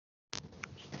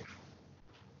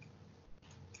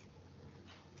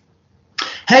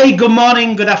Hey, good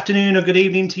morning, good afternoon, or good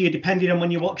evening to you, depending on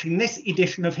when you're watching this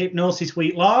edition of Hypnosis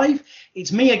Week Live.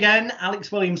 It's me again,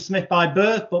 Alex Williams-Smith by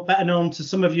birth, but better known to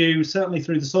some of you, certainly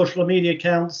through the social media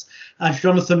accounts, as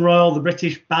Jonathan Royal, the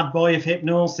British bad boy of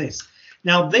hypnosis.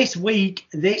 Now, this week,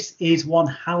 this is one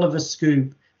hell of a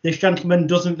scoop. This gentleman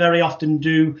doesn't very often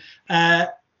do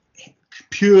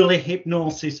purely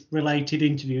hypnosis related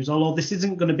interviews, although this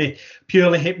isn't going to be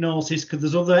purely hypnosis because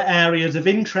there's other areas of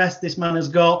interest this man has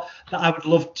got that I would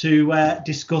love to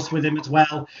discuss with him as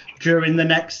well during the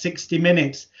next 60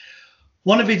 minutes.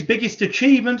 One of his biggest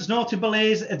achievements, notable,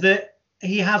 is that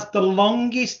he has the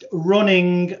longest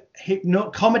running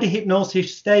comedy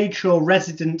hypnosis stage show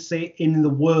residency in the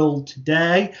world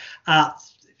today at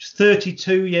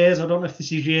 32 years. I don't know if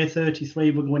this is year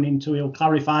 33 we're going into. He'll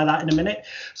clarify that in a minute.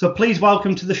 So please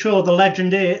welcome to the show the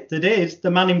legend that is the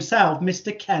man himself,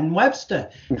 Mr. Ken Webster.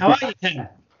 How are you, Ken?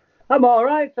 I'm all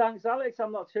right, thanks, Alex.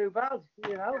 I'm not too bad.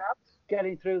 You know,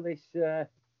 getting through this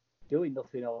doing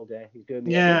nothing all day. He's doing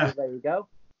me. Yeah. There you go.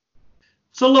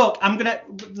 So look,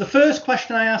 the first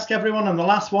question I ask everyone, and the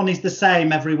last one is the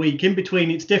same every week. In between,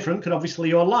 it's different because obviously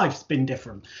your life's been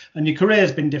different and your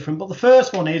career's been different. But the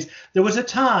first one is, there was a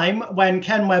time when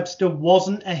Ken Webster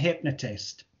wasn't a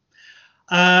hypnotist.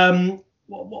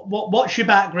 What's your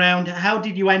background? How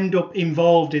did you end up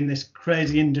involved in this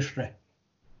crazy industry?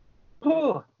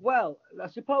 Oh, well, I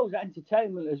suppose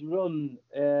entertainment has run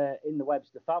in the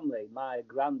Webster family. My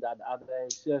granddad had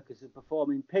a circus of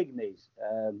performing pygmies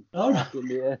back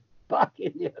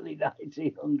in the early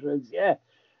 1900s, yeah.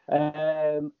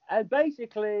 And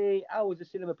basically, I was a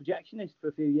cinema projectionist for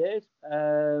a few years.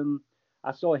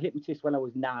 I saw a hypnotist when I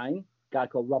was 9, a guy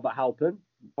called Robert Halpern,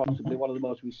 possibly one of the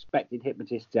most respected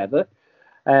hypnotists ever.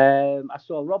 I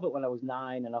saw Robert when I was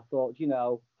 9, and I thought, you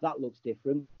know, that looks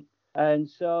different. And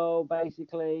so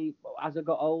basically, as I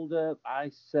got older, I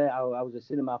was a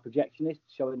cinema projectionist,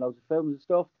 showing loads of films and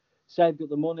stuff. Saved up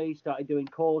the money, started doing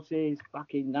courses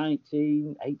back in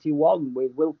 1981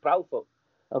 with Will Proudfoot,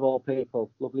 of all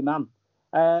people, lovely man.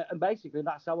 And basically,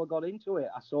 that's how I got into it.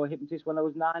 I saw a hypnotist when I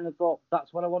was 9 and thought,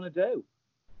 that's what I want to do.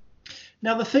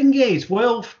 Now, the thing is,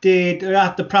 Wilf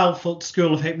had the Proudfoot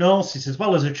School of Hypnosis as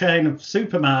well as a chain of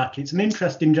supermarkets. An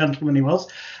interesting gentleman he was.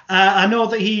 I know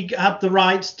that he had the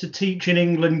rights to teach in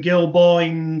England Gil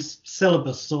Boyne's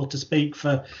syllabus, so to speak,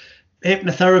 for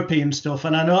hypnotherapy and stuff.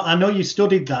 And I know you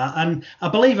studied that. And I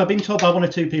believe I've been told by one or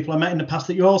two people I met in the past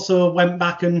that you also went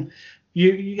back and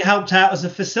you helped out as a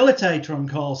facilitator on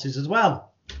courses as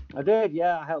well. I did,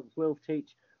 yeah. I helped Wilf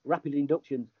teach rapid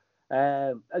inductions.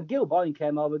 And Gil Boyne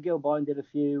came over. Gil Boyne did a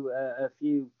few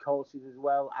courses as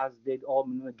well, as did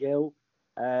Ormond McGill.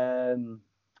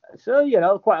 So, you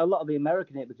know, quite a lot of the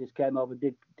American hypnotists came over,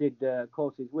 did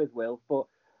courses with Wilf. But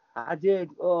I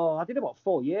did about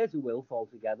 4 years with Wilf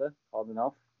altogether, on and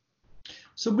off.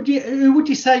 So who would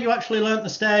you say you actually learnt the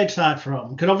stage side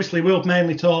from? Because obviously Wilf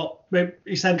mainly taught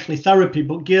essentially therapy,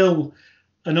 but Gil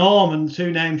and Ormond, the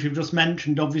two names you've just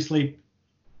mentioned, obviously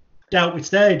dealt with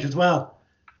stage as well.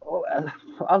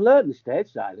 I learned the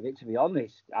stage side of it, to be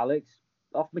honest, Alex,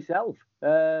 off myself.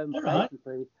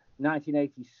 Basically,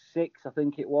 1986, I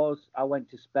think it was, I went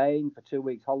to Spain for 2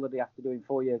 weeks holiday after doing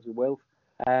 4 years with Wilf.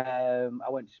 I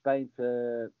went to Spain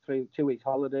for 2 weeks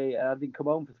holiday, and I didn't come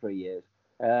home for 3 years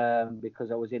because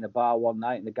I was in a bar one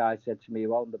night, and the guy said to me,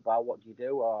 well, in the bar, what do you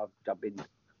do? Oh, I've been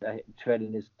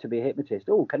training to be a hypnotist.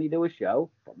 Oh, can you do a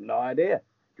show? I've no idea.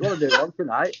 Do you want to do one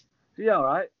tonight? Yeah, all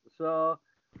right. So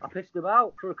I pissed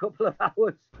about for a couple of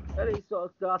hours, and it sort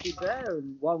of started there.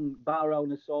 And one bar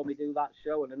owner saw me do that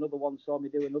show, and another one saw me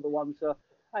do another one. So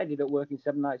I ended up working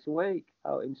 7 nights a week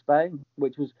out in Spain,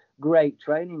 which was great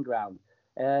training ground.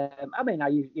 I mean,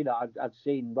 I'd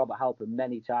seen Robert Halpern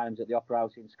many times at the Opera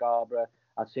House in Scarborough.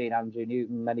 I'd seen Andrew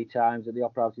Newton many times at the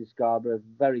Opera House in Scarborough,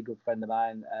 very good friend of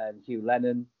mine, and Hugh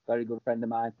Lennon, very good friend of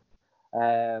mine.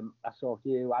 I saw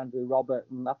Hugh, Andrew, Robert,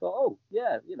 and I thought, oh,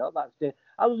 yeah, you know, that's it.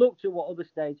 I looked at what other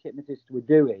stage hypnotists were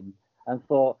doing and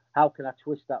thought, how can I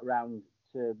twist that round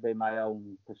to be my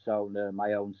own persona,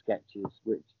 my own sketches,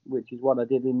 which is what I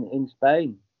did in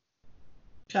Spain.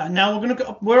 Now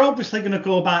we're obviously going to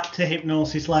go back to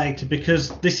hypnosis later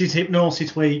because this is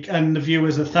Hypnosis Week and the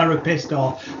viewers are therapist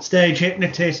or stage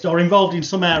hypnotist or involved in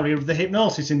some area of the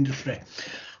hypnosis industry.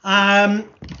 But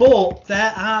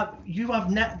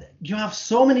you have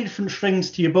so many different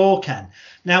strings to your bow, Ken.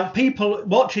 Now, people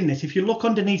watching this, if you look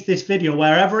underneath this video,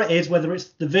 wherever it is, whether it's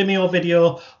the Vimeo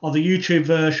video or the YouTube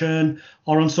version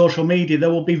or on social media, there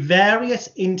will be various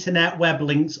internet web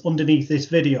links underneath this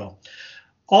video.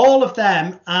 all of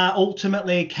them are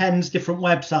ultimately Ken's different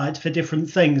websites for different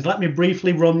things. Let me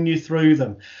briefly run you through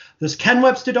them. There's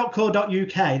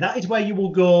kenwebster.co.uk. That is where you will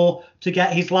go to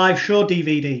get his live show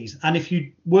DVDs. And if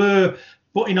you were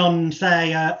putting on,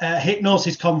 say, a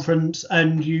hypnosis conference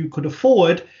and you could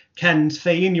afford Ken's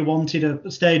fee and you wanted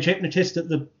a stage hypnotist at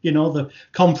the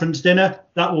conference dinner,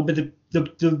 that will be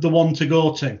the one to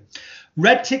go to.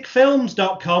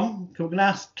 redtickfilms.com, we're going to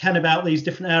ask Ken about these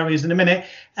different areas in a minute,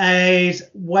 is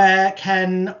where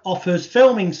Ken offers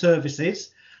filming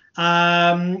services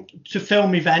to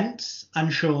film events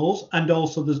and shows, and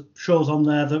also there's shows on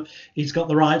there that he's got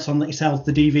the rights on that he sells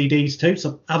the DVDs to,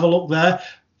 so have a look there.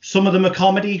 Some of them are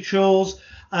comedy shows.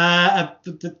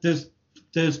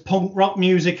 There's punk rock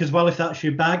music as well, if that's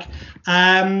your bag.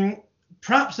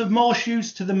 Perhaps of more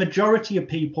use to the majority of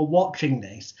people watching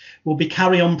this will be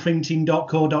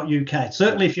carryonprinting.co.uk.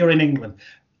 Certainly if you're in England.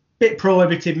 Bit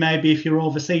prohibitive maybe if you're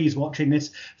overseas watching this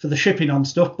for the shipping on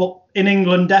stuff, but in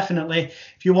England definitely,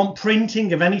 if you want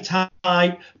printing of any type,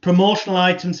 promotional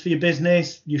items for your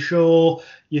business, your show,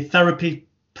 your therapy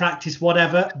practice,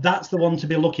 whatever, that's the one to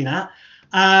be looking at.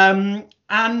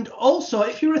 And also,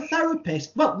 if you're a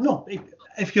therapist,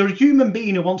 if you're a human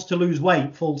being who wants to lose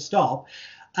weight, full stop,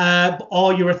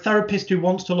 or you're a therapist who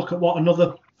wants to look at what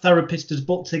another therapist has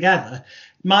put together,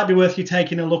 it might be worth you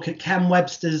taking a look at Ken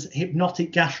Webster's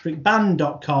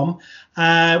hypnoticgastricband.com,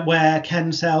 where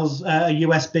Ken sells a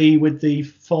USB with the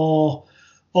 4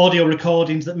 audio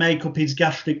recordings that make up his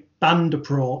gastric band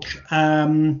approach,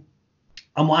 and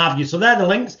what have you. So they're the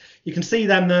links. You can see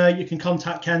them there. You can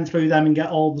contact Ken through them and get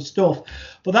all the stuff.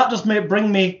 But that does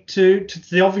bring me to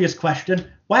the obvious question.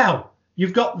 Wow,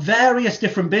 you've got various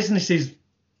different businesses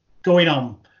going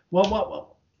on.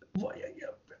 Well,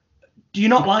 do you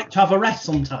not like to have a rest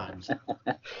sometimes?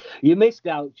 You missed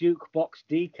out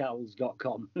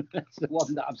jukeboxdecals.com. That's the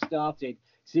one that I've started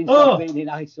since I've been in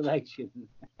isolation.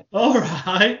 All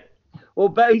right. Well,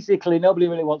 basically, nobody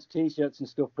really wants T-shirts and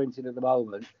stuff printed at the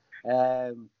moment.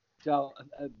 So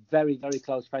a very, very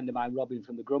close friend of mine, Robin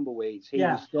from the Grumbleweeds, he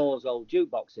restores old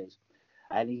jukeboxes.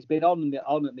 And he's been on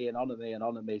at me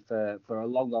for a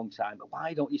long, long time. But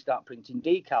why don't you start printing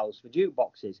decals for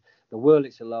jukeboxes? The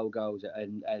Wurlitzer logos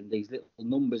and these little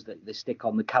numbers that they stick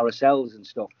on the carousels and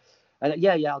stuff. And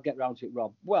I'll get round to it,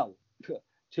 Rob. Well,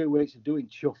 2 weeks of doing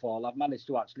chuff all, I've managed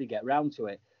to actually get round to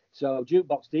it. So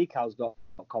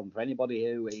jukeboxdecals.com for anybody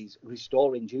who is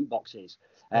restoring jukeboxes.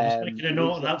 I was making a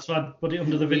note of that, so I'd put it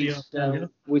under the video.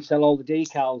 We sell all the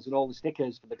decals and all the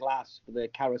stickers for the glass, for the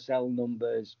carousel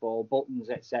numbers, for buttons,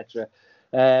 etc.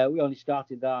 We only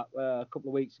started that a couple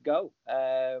of weeks ago.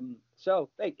 So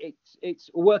it's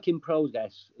a work in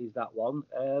progress, is that one.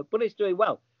 But it's doing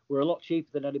well. We're a lot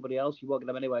cheaper than anybody else. You won't get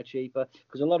them anywhere cheaper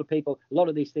because a lot of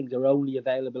these things are only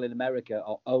available in America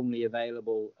or only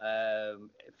available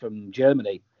from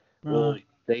Germany. Right. Well,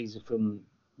 these are from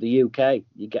the UK.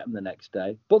 You get them the next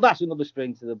day. But that's another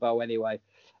string to the bow anyway.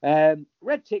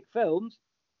 Red Tick Films.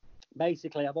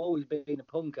 Basically, I've always been a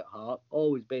punk at heart.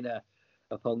 Always been a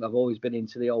punk. I've always been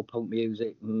into the old punk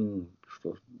music.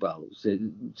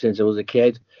 Since I was a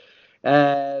kid.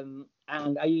 And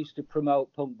I used to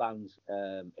promote punk bands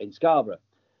in Scarborough.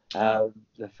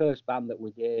 The first band that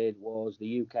we did was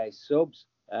the UK Subs.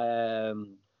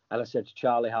 And I said to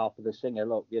Charlie Harper, the singer,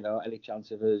 look, any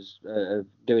chance of us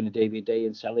doing a DVD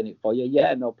and selling it for you?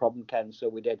 Yeah, no problem, Ken. So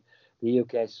we did the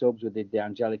UK Subs. We did the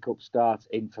Angelic Upstart,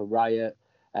 In for Riot.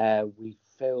 We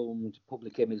filmed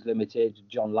Public Image Limited,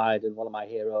 John Lydon, one of my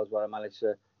heroes, where I managed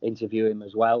to interview him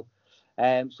as well.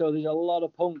 So there's a lot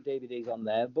of punk DVDs on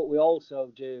there, but we've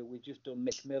just done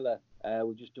Mick Miller.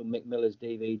 We've just done Mick Miller's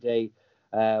DVD.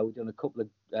 We've done a couple of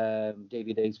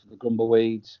DVDs for the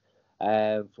Grumbleweeds.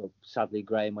 For sadly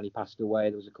Graham when he passed away,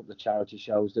 there was a couple of charity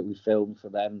shows that we filmed for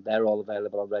them. They're all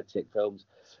available on Red Tick Films.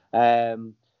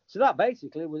 So that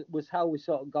basically was how we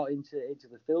sort of got into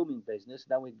the filming business.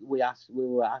 Then we were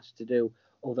asked to do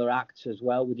other acts as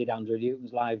well. We did Andrew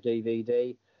Newton's live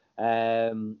DVD.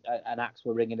 And acts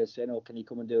were ringing us in, can you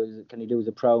come and do as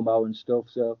a promo and stuff?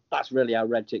 So that's really how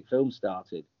Red Tick Film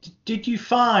started. Did you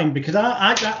find, because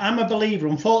I'm a believer,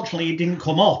 unfortunately it didn't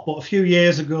come off, but a few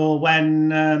years ago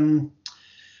when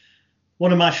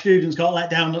one of my students got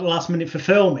let down at the last minute for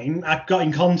filming, I got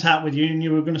in contact with you and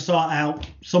you were going to sort out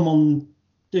someone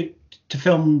to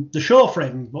film the show for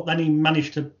him, but then he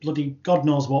managed to bloody God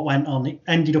knows what went on. It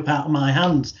ended up out of my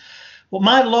hands. But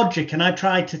my logic, and I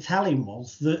tried to tell him,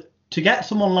 was that to get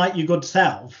someone like your good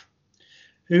self,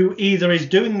 who either is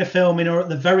doing the filming or at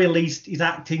the very least is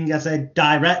acting as a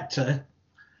director,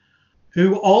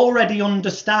 who already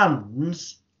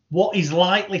understands what is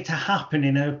likely to happen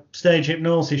in a stage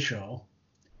hypnosis show,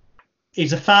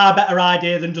 is a far better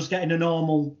idea than just getting a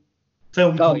normal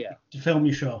film company to film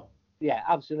your show. Yeah,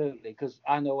 absolutely, because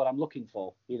I know what I'm looking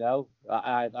for. You know,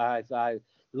 I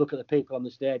look at the people on the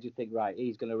stage and think, right,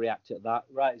 he's going to react to that.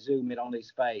 Right, zoom in on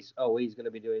his face. Oh, he's going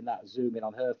to be doing that. Zoom in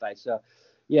on her face. So,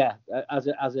 yeah, as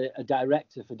a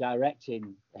director for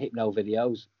directing hypno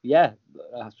videos, yeah,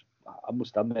 I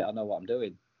must admit I know what I'm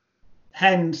doing.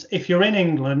 Hence, if you're in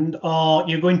England or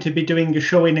you're going to be doing a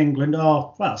show in England,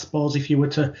 or, well, I suppose if you were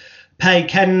to pay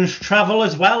Ken's travel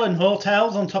as well and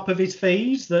hotels on top of his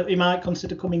fees, that he might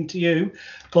consider coming to you.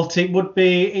 But it would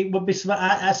be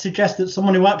I suggest that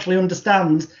someone who actually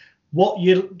understands what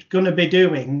you're going to be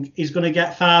doing is going to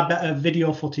get far better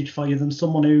video footage for you than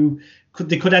someone who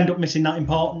could end up missing that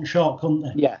important shot, couldn't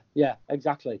they? Yeah,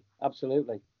 exactly.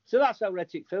 Absolutely. So that's how Red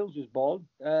Tick Films was born.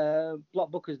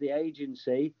 Blockbookers, the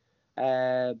agency.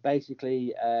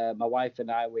 Basically, my wife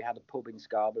and I, we had a pub in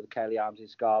Scarborough, the Cayley Arms in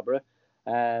Scarborough.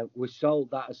 We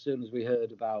sold that as soon as we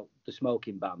heard about the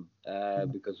smoking ban,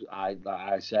 because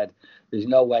I said, there's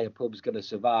no way a pub's going to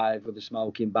survive with a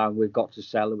smoking ban. We've got to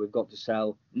sell, and we've got to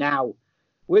sell now,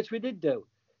 which we did do.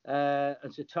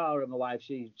 And so Tara, my wife,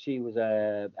 she was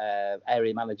a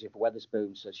area manager for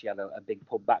Wetherspoons, so she had a big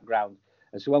pub background.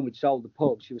 And so when we'd sold the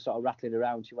pub, she was sort of rattling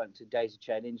around. She went to Daisy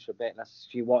Chain Inns for a bit, and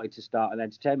she wanted to start an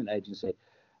entertainment agency.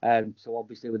 So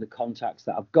obviously with the contacts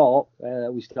that I've got,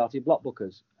 we started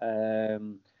Blockbookers.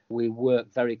 We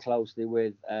work very closely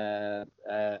with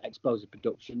Explosive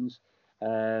Productions. We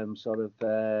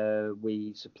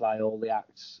supply all the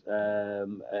acts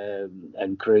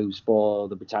and crews for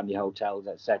the Britannia hotels,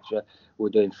 etc. We're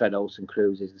doing Fred Olsen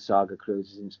cruises, the Saga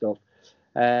cruises and stuff.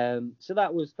 So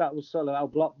that was sort of how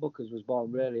Blockbookers was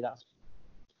born. Really, that's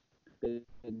been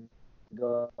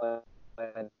going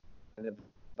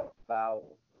about.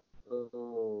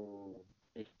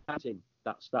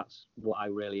 That's what I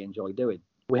really enjoy doing.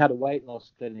 We had a weight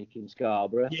loss clinic in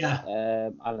Scarborough.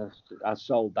 And I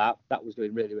sold that. That was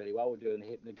doing really, really well. We're doing a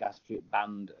hypnogastric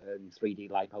band and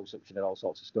 3D liposuction and all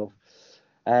sorts of stuff.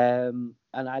 And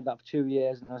I had that for 2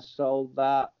 years, and I sold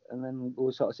that. And then we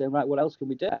were sort of saying, right, what else can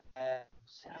we do?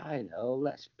 I know,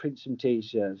 let's print some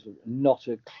T-shirts. Not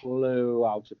a clue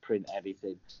how to print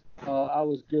anything. So I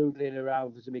was Googling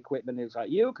around for some equipment. It was like,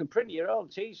 you can print your own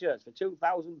T-shirts for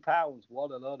 £2,000.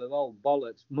 What a load of old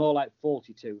bollocks. More like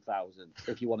 42,000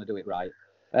 if you want to do it right.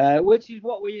 Which is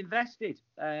what we invested.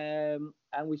 And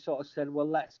we sort of said, well,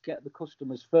 let's get the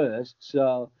customers first.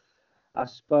 So I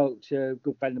spoke to a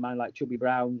good friend of mine like Chubby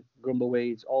Brown,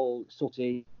 Grumbleweeds, all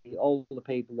Sooty, all the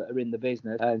people that are in the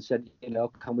business, and said,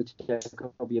 can we take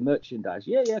over your merchandise?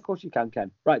 Yeah, of course you can, Ken.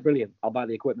 Right, brilliant. I'll buy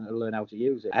the equipment and learn how to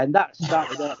use it. And that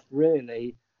started off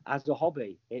really as a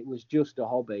hobby. It was just a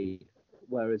hobby.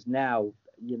 Whereas now,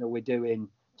 we're doing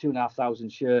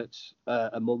 2,500 shirts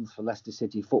a month for Leicester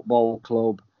City Football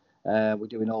Club. We're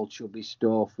doing all Chubby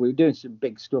stuff. We're doing some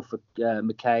big stuff for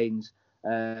McCain's.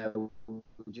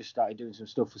 We just started doing some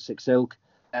stuff for Six Silk.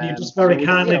 You just very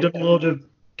kindly done a load of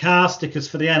car stickers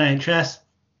for the NHS.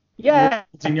 Yeah.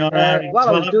 In your area.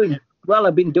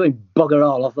 I've been doing bugger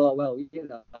all. I thought, well,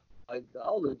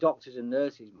 all the doctors and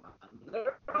nurses, man,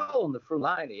 they're all on the front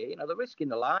line here. They're risking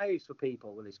their lives for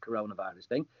people with this coronavirus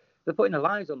thing. They're putting their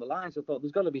lives on the line. So I thought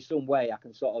there's got to be some way I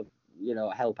can sort of,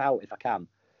 help out if I can.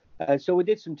 So we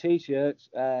did some T-shirts,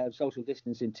 social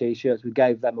distancing T-shirts. We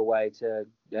gave them away to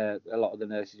a lot of the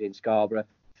nurses in Scarborough.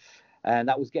 And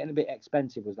that was getting a bit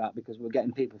expensive, was that, because we were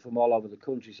getting people from all over the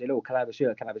country saying, oh, can I have a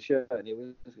shirt? Can I have a shirt? And it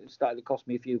started to cost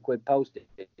me a few quid postage.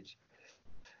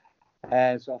 So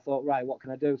I thought, right, what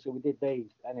can I do? So we did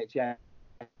these NHS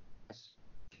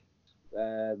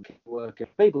worker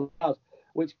people,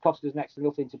 which cost us next to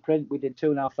nothing to print. We did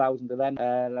 2,500 of them,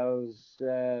 and I was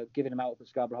giving them out at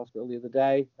Scarborough Hospital the other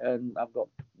day, and I've got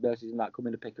nurses and that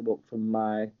coming to pick them up from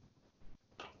my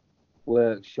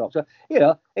workshop. So,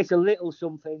 it's a little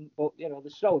something, but, they're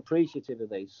so appreciative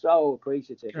of these, so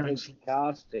appreciative. It's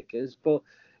car stickers, but,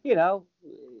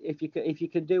 if you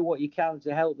can do what you can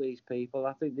to help these people,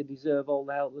 I think they deserve all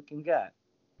the help they can get.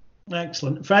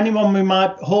 Excellent. For anyone who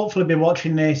might hopefully be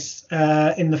watching this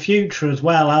in the future as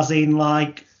well, as in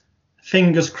like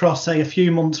fingers crossed, say a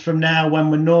few months from now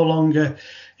when we're no longer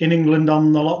in England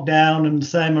on the lockdown and the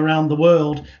same around the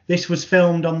world, this was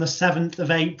filmed on the 7th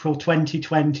of April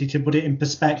 2020 to put it in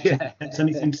perspective. Yeah. If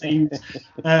anything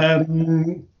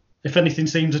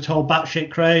seems at all batshit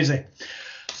crazy.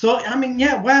 So,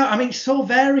 it's so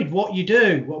varied what you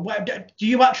do. Do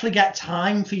you actually get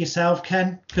time for yourself,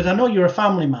 Ken? Because I know you're a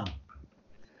family man.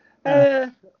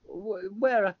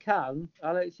 Where I can,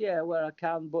 Alex, where I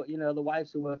can, but, the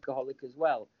wife's a workaholic as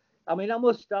well. I mean, I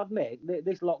must admit,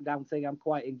 this lockdown thing I'm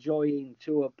quite enjoying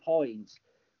to a point,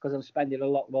 because I'm spending a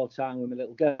lot more time with my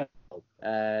little girl.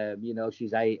 You know,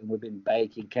 she's 8 and we've been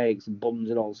baking cakes and buns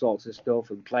and all sorts of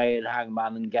stuff and playing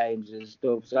hangman and games and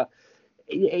stuff. So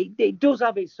it does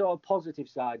have its sort of positive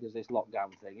side as this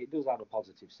lockdown thing. It does have a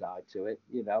positive side to it,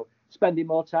 you know, spending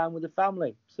more time with the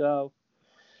family. So.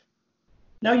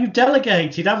 Now, you've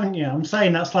delegated, haven't you? I'm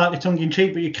saying that slightly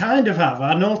tongue-in-cheek, but you kind of have.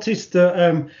 I noticed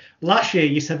that last year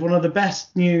you said one of the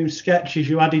best new sketches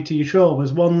you added to your show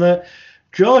was one that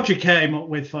Georgia came up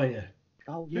with for you.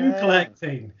 Oh, yeah. Poo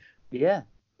collecting. Yeah,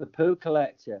 the poo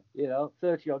collector. You know,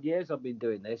 30-odd years I've been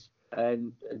doing this.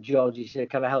 And Georgie said,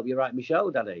 can I help you write my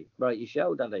show, Daddy? Write your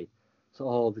show, Daddy. So,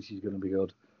 oh, this is going to be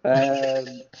good.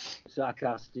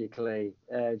 Sarcastically.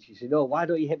 And she said, oh, why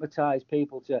don't you hypnotise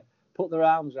people to put their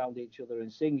arms around each other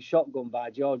and sing Shotgun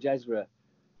by George Ezra?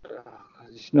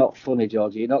 It's not funny,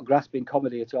 Georgie. You're not grasping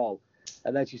comedy at all.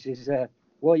 And then she says,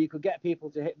 well, you could get people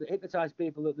to hypnotise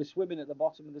people that they're swimming at the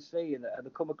bottom of the sea and they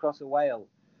come across a whale.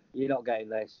 You're not getting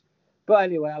this. But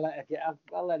anyway,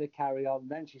 I'll let her carry on.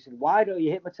 Then she said, why don't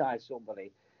you hypnotise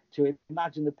somebody to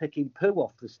imagine they're picking poo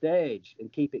off the stage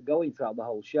and keep it going throughout the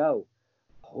whole show?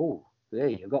 Oh, there,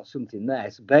 you've got something there.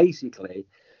 So basically,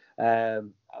 I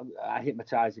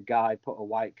hypnotised a guy, put a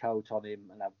white coat on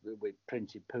him, and we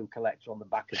printed poo collector on the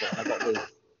back of it. And I got these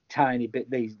tiny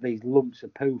these lumps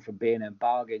of poo from B&M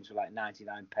Bargains for like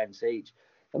 99 pence each.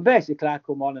 And basically, I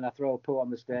come on and I throw a poo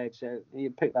on the stage. So you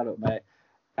pick that up, mate.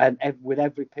 And with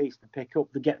every piece to pick up,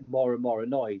 they get more and more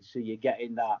annoyed. So you're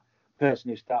getting that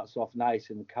person who starts off nice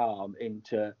and calm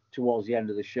into towards the end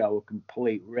of the show a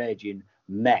complete raging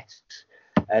mess.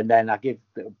 And then I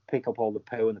pick up all the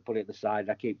poo and I put it at the side.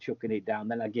 I keep chucking it down.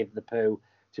 Then I give the poo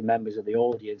to members of the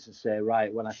audience and say,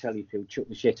 right, when I tell you to, chuck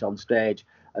the shit on stage,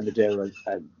 and they do.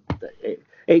 And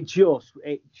it just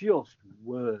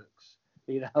works.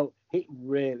 You know, it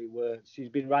really works. She's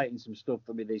been writing some stuff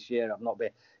for me this year.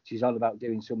 She's on about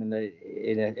doing something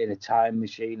in a time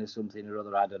machine or something or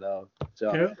other. I don't know.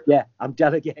 So cool. Yeah, I'm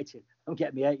delegating. I'm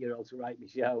getting my 8-year-old to write me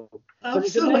show.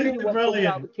 Absolutely brilliant.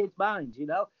 Out the kids' minds, you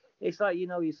know. It's like, you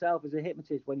know yourself as a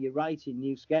hypnotist, when you're writing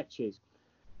new sketches,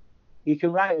 you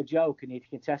can write a joke, and if you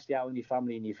can test it out with your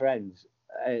family and your friends,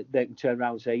 they can turn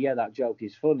around and say, yeah, that joke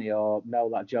is funny, or no,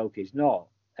 that joke is not.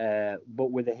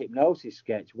 But with a hypnosis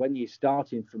sketch, when you're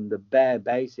starting from the bare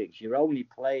basics, you're only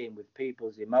playing with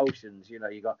people's emotions. You know,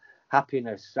 you've got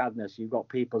happiness, sadness, you've got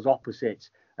people's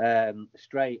opposites,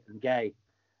 straight and gay.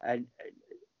 And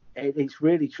it's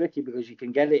really tricky because you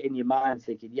can get it in your mind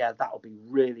thinking, yeah, that'll be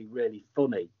really, really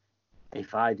funny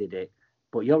if I did it.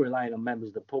 But you're relying on members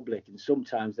of the public, and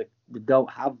sometimes they don't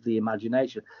have the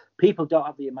imagination. People don't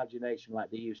have the imagination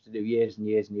like they used to do years and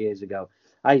years and years ago.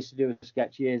 I used to do a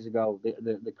sketch years ago,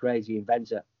 the Crazy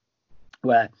Inventor,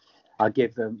 where I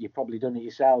give them, you've probably done it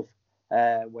yourself,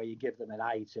 where you give them an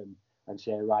item and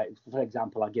say, right, for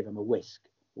example, I give them a whisk,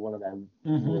 one of them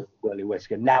whirly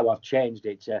whisk. And now I've changed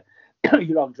it to,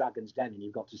 you're on Dragon's Den and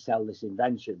you've got to sell this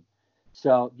invention.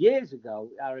 So years ago,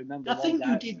 I remember. I think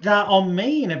you did that on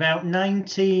me in about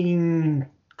 19.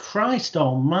 Christ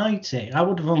Almighty! I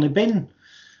would have only been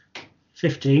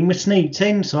 15. We sneaked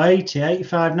in, so 80,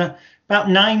 85, about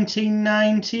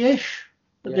 1990-ish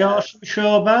at the Horsham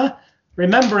Show Bar.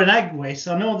 Remember an egg whisk?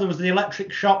 I know there was the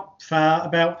electric shock fart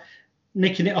about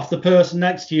nicking it off the person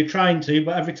next to you, trying to,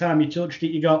 but every time you touched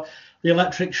it, you got the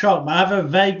electric shock. But I have a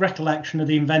vague recollection of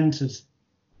the inventors.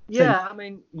 Yeah, I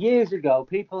mean, years ago,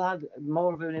 people had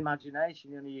more of an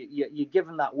imagination. You know, you give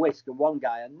them that whisk, and one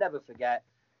guy, I'll never forget,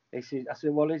 I said,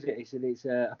 what is it? He said, it's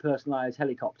a personalised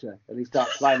helicopter, and he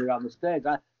starts flying around the stage.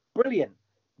 Brilliant.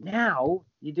 Now,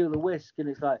 you do the whisk, and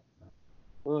it's like,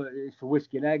 oh, it's for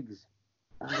whisking eggs.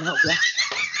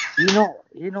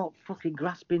 You're not fucking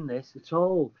grasping this at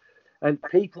all. And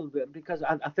people, because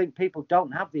I think people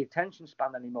don't have the attention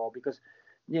span anymore, because,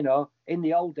 you know, in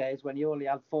the old days when you only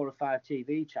had 4 or 5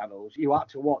 TV channels, you had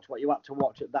to watch what you had to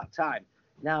watch at that time.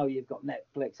 Now you've got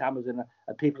Netflix, Amazon,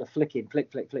 and people are flicking,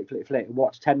 flick, and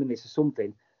watch 10 minutes of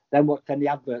something. Then the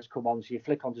adverts come on, so you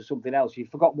flick onto something else. You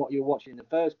forgot what you were watching in the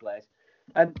first place.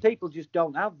 And people just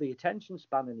don't have the attention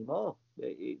span anymore.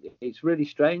 It's really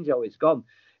strange how it's gone.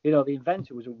 You know, The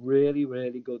Inventor was a really,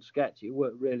 really good sketch. It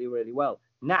worked really, really well.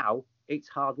 Now it's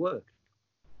hard work.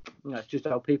 You know, it's just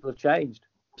how people have changed.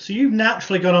 So you've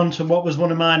naturally gone on to what was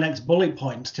one of my next bullet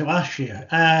points to ask you,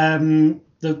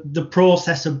 the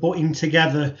process of putting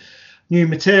together new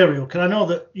material. Because I know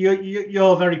that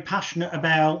you're very passionate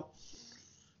about,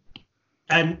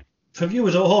 and for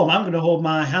viewers at home, I'm going to hold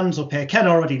my hands up here. Ken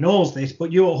already knows this,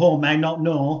 but you at home may not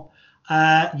know.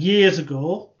 Years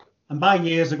ago, and by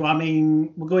years ago, I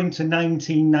mean, we're going to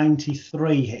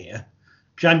 1993 here,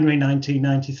 January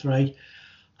 1993.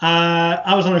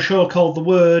 I was on a show called The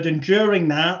Word, and during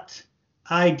that,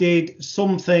 I did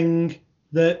something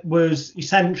that was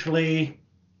essentially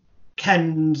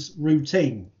Ken's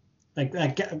routine. It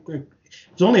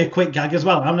was only a quick gag as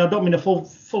well. I mean, I don't mean a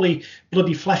fully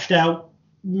bloody fleshed out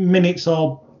minutes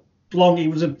or long. It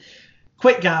was a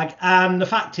quick gag, and the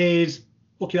fact is,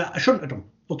 looking back, I shouldn't have done.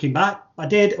 Looking back, I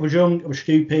did. I was young. I was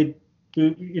stupid.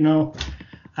 You know,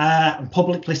 I'm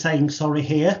publicly saying sorry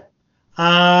here.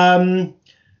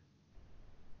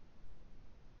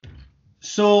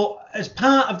 So as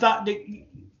part of that, you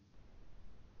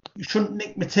shouldn't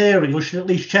nick material. You should at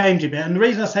least change a bit. And the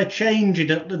reason I say change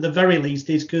it at the very least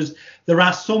is because there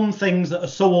are some things that are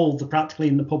so old they're practically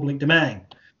in the public domain.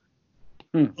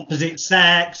 Opposite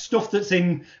sex, stuff that's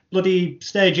in bloody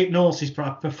stage hypnosis by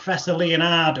Professor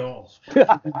Leonardo,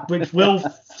 which will.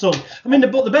 So I mean,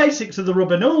 but the basics of the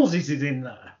rubber noses is in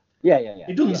there. Yeah.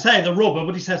 It doesn't say the rubber,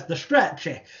 but it says the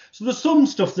stretchy. So there's some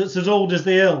stuff that's as old as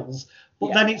the hills,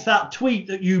 but then it's that tweet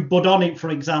that you bud on it, for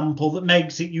example, that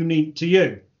makes it unique to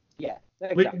you. Yeah,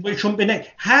 exactly. Which shouldn't be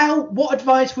nicked. What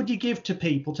advice would you give to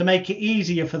people to make it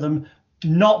easier for them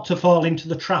not to fall into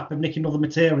the trap of nicking other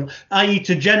material, i.e.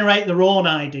 to generate their own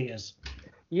ideas?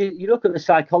 You look at the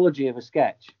psychology of a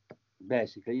sketch,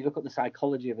 basically. You look at the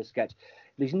psychology of a sketch.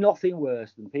 There's nothing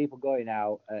worse than people going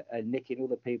out and nicking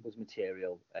other people's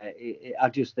material. I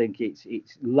just think it's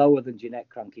lower than Jeanette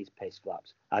Cranky's piss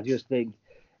flaps. I just think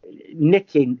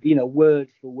nicking, word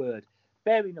for word.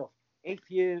 Fair enough. If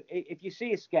you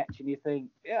see a sketch and you think,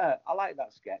 yeah, I like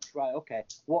that sketch, right? Okay,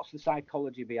 what's the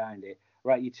psychology behind it?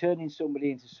 Right, you're turning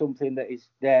somebody into something that is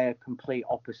their complete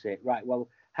opposite. Right, well,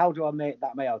 how do I make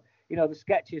that my own? The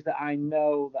sketches that I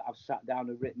know that I've sat down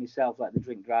and written myself, like the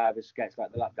drink driver sketch,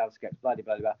 like the lap dance sketch, blah,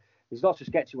 blah, blah. There's lots of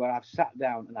sketches where I've sat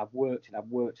down and I've worked and I've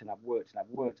worked and I've worked and I've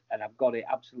worked and I've got it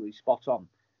absolutely spot on.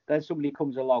 Then somebody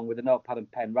comes along with a notepad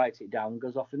and pen, writes it down,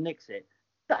 goes off and nicks it.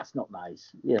 That's not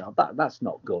nice. That's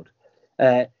not good.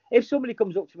 If somebody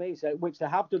comes up to me, which they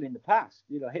have done in the past,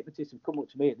 hypnotists have come up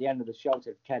to me at the end of the show and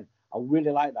said, Ken, I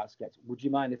really like that sketch. Would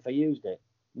you mind if I used it?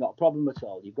 Not a problem at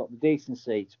all. You've got the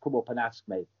decency to come up and ask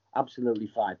me. Absolutely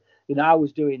fine. I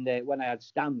was doing when I had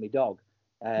Stan, my dog.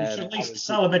 You should at least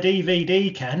sell him a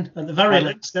DVD, Ken. At the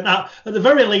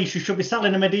very least, you should be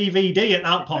selling him a DVD at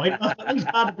that point. At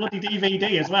least buy the bloody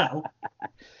DVD as well.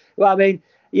 Well, I mean,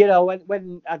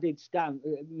 when I did Stan,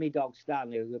 my dog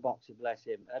Stan, who was a boxer, bless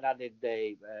him, and I did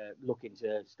I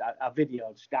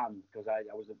videoed Stan because I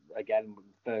was, again,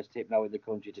 first hypno in the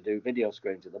country to do video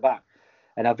screens at the back.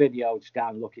 And I videoed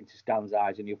Stan, look into Stan's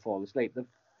eyes and you'll fall asleep. The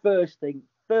first thing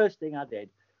I did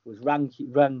was rang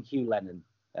Hugh Lennon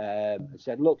and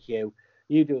said, look, Hugh,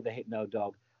 you do the hypno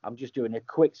dog. I'm just doing a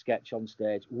quick sketch on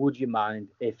stage. Would you mind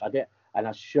if I did? And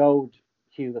I showed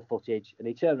Hugh the footage and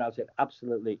he turned around and said,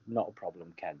 absolutely not a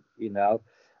problem, Ken,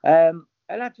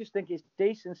 and I just think it's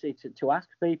decency to ask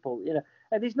people,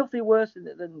 and there's nothing worse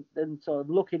than sort of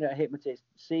looking at a hypnotist,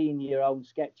 seeing your own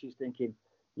sketches, thinking,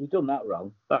 you've done that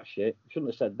wrong, that shit, you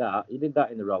shouldn't have said that, you did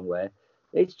that in the wrong way.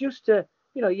 It's just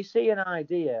you see an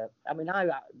idea. I mean,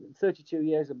 32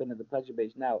 years I've been at the Pleasure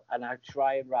Beach now, and I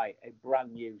try and write a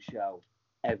brand new show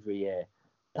every year.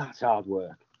 That's hard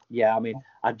work. Yeah, I mean,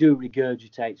 I do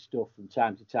regurgitate stuff from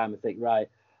time to time. I think, right,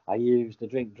 I used the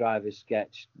drink driver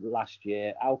sketch last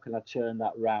year. How can I turn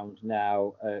that round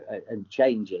now and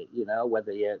change it?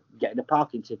 Whether you're getting a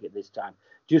parking ticket this time,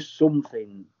 just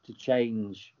something to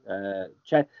change,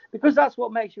 because that's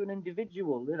what makes you an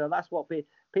individual. That's what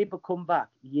people come back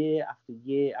year after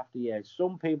year after year.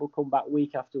 Some people come back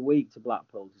week after week to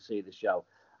Blackpool to see the show.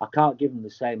 I can't give them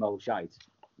the same old shite,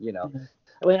 Mm-hmm.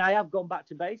 I mean, I have gone back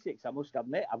to basics, I must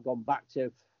admit. I've gone back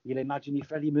to, imagine your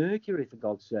Freddie Mercury, for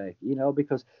God's sake,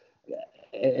 because,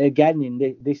 again, in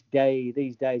these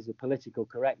days of political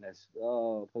correctness,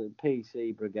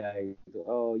 PC brigade,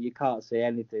 you can't say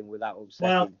anything without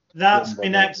upsetting. Well, that's my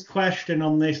next question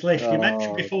on this list. You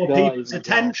mentioned before people's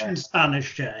attention span has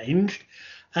changed.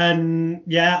 And,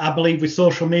 yeah, I believe with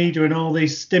social media and all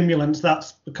these stimulants,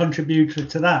 that's a contributor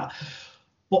to that.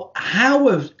 But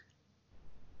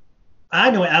I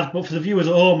know it has, but for the viewers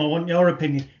at home, I want your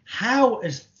opinion. How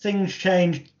has things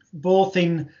changed, both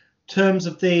in terms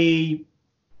of the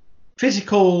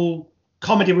physical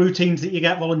comedy routines that you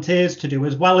get volunteers to do,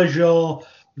 as well as your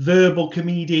verbal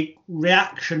comedic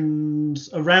reactions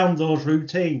around those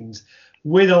routines,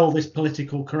 with all this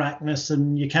political correctness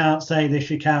and you can't say this,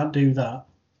 you can't do that?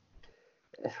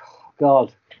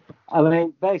 God. I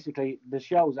mean, basically, the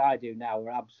shows I do now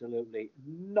are absolutely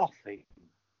nothing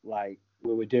like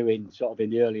we were doing sort of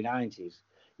in the early 90s,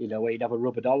 where you'd have a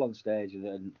rubber doll on stage.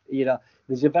 And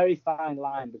there's a very fine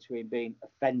line between being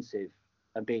offensive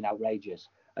and being outrageous.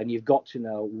 and you've got to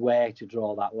know where to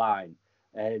draw that line.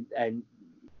 And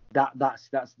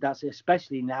that's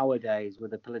especially nowadays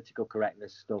with the political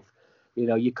correctness stuff. You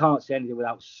know, you can't say anything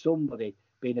without somebody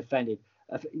being offended.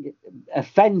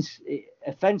 Offense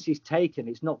is taken,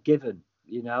 it's not given.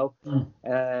 You know,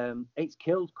 it's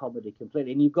killed comedy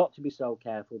completely, and you've got to be so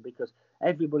careful because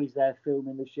everybody's there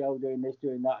filming the show, doing this,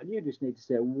 doing that, and you just need to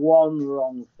say one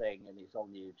wrong thing, and it's on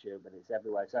YouTube and it's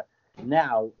everywhere. So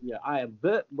now, you know,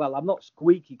 I'm not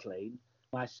squeaky clean.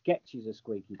 My sketches are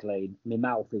squeaky clean. My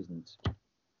mouth isn't.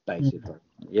 Basically,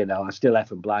 you know, I still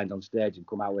F and blind on stage and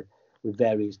come out with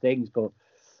various things, but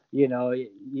you know,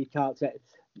 you can't say.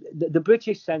 The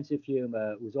British sense of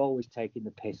humour was always taking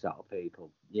the piss out of people,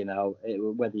 you know,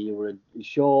 whether you were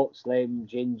short, slim,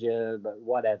 ginger, but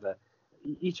whatever,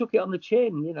 you took it on the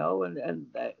chin, you know, and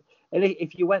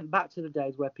if you went back to the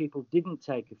days where people didn't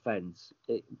take offence,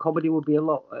 comedy would be a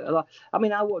lot. I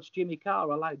mean, I watch Jimmy Carr,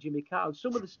 I like Jimmy Carr.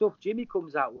 Some of the stuff Jimmy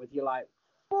comes out with, you're like,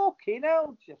 fucking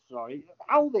hell, sorry,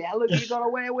 how the hell have you got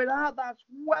away with that? That's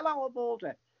well out of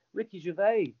order. Ricky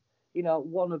Gervais, you know,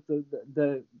 one of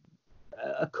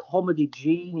a comedy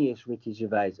genius, Ricky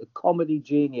Gervais, a comedy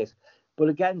genius. But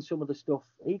again, some of the stuff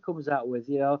he comes out with,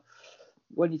 you know,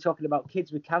 when you're talking about kids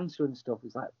with cancer and stuff,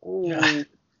 it's like,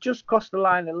 just crossed the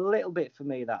line a little bit for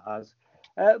me, that has.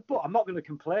 But I'm not going to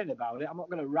complain about it. I'm not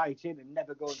going to write in and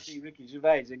never go and see Ricky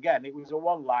Gervais again. It was a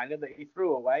one-liner that he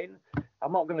threw away, and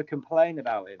I'm not going to complain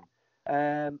about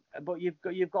him. But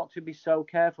you've got to be so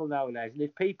careful nowadays. And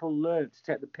if people learn to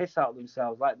take the piss out of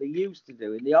themselves like they used to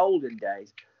do in the olden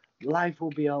days, life will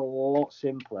be a lot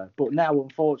simpler. But now,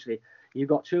 unfortunately, you've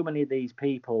got too many of these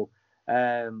people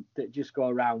that just go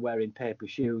around wearing paper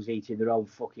shoes, eating their own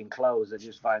fucking clothes, and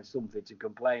just find something to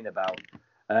complain about.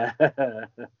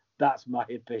 That's my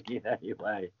opinion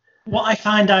anyway. What I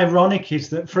find ironic is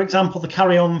that, for example, the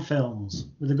Carry On films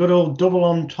with the good old double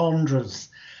entendres,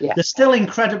 they're still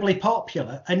incredibly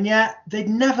popular, and yet they'd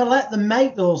never let them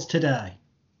make those today.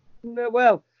 No,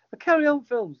 well, the Carry On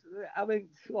films, I mean,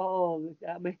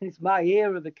 it's my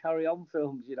era, the Carry On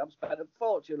films. You know, I've spent a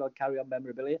fortune on Carry On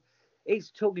memorabilia.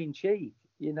 It's tongue in cheek,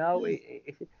 you know.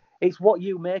 It's what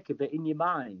you make of it in your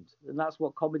mind, and that's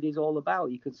what comedy is all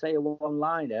about. You can say a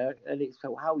one-liner, and it's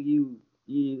how you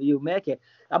make it.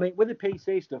 I mean, with the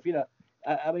PC stuff, you know,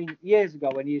 I mean, years ago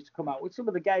when you used to come out with some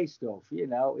of the gay stuff, you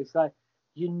know, it's like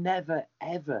you never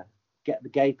ever get the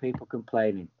gay people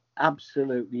complaining.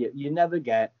 Absolutely, you never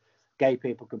get gay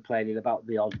people complaining about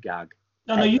the odd gag.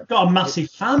 No, you've got a massive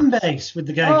fan base with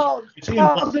the gay. You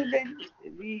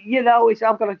know,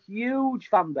 I've got a huge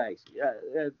fan base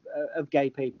of gay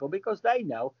people because they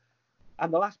know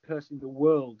I'm the last person in the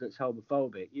world that's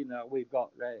homophobic. You know, we've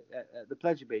got at the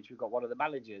Pleasure Beach, we've got one of the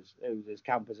managers who's as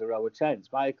camp as a row of tents,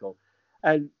 Michael.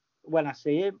 And when I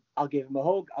see him, I'll give him a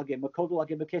hug, I'll give him a cuddle, I'll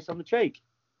give him a kiss on the cheek.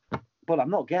 But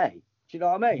I'm not gay. Do you know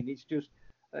what I mean? It's just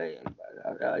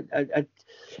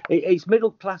it's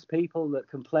middle class people that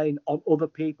complain on other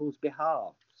people's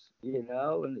behalf, you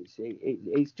know, and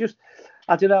it's just,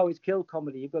 I don't know, it's killed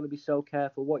comedy. You've got to be so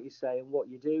careful what you say and what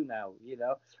you do now, you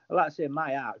know. Like I say,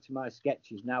 my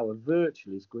sketches now are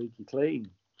virtually squeaky clean.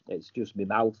 It's just my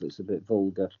mouth that's a bit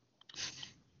vulgar.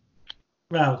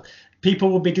 Well, people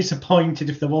would be disappointed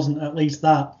if there wasn't at least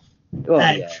that edge.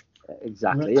 Yeah,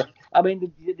 exactly. Yeah. I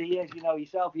mean, the years, you know,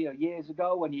 yourself, you know, years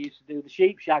ago when you used to do the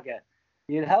sheep shagger,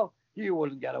 you know, you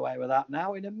wouldn't get away with that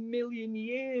now. In a million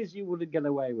years, you wouldn't get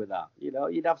away with that. You know,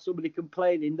 you'd have somebody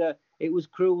complaining that it was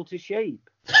cruel to sheep.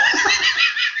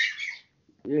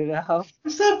 You know,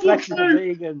 especially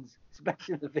the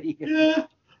vegans. Yeah.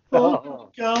 Oh,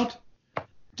 God.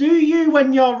 Do you,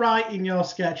 when you're writing your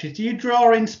sketches, do you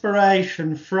draw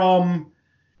inspiration from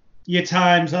your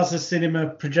times as a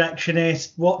cinema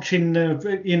projectionist, watching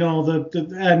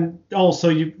and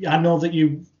also I know that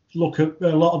you look at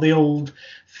a lot of the old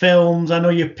films. I know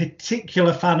you're a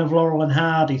particular fan of Laurel and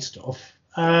Hardy stuff.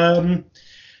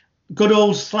 Good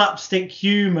old slapstick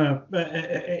humour,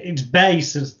 its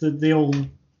base as the old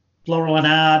Laurel and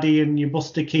Hardy and your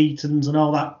Buster Keatons and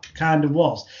all that kind of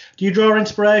was. Do you draw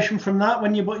inspiration from that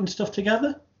when you're putting stuff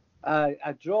together?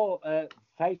 I draw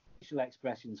facial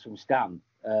expressions from Stan.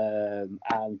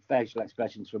 And facial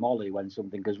expressions from Ollie when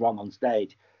something goes wrong on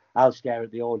stage. I'll stare at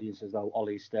the audience as though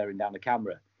Ollie's staring down the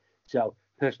camera. So,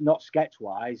 not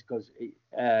sketch-wise, because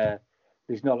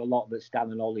there's not a lot that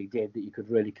Stan and Ollie did that you could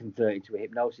really convert into a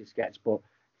hypnosis sketch, but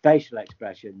facial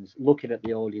expressions, looking at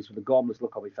the audience with a gormless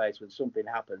look on my face when something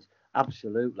happens,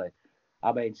 absolutely.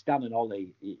 I mean, Stan and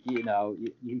Ollie, you know,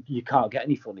 you can't get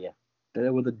any funnier. They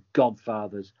were the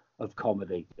godfathers of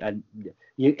comedy, and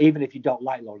even if you don't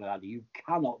like Laurel and Hardy, you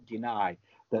cannot deny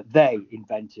that they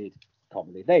invented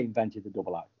comedy. They invented the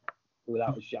double act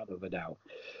without a shadow of a doubt.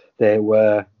 They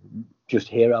were just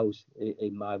heroes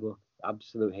in my book,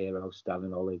 absolute heroes. Stan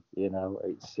and Ollie.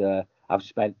 It's I've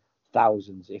spent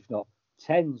thousands, if not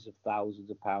tens of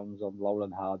thousands of pounds on Laurel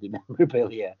and Hardy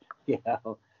memorabilia.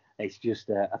 It's just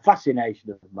a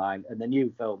fascination of mine. And the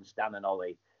new film, Stan and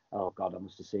Ollie, oh God, I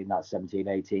must have seen that 17,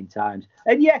 18 times.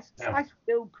 And yes, I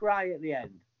still cry at the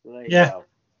end. Yeah,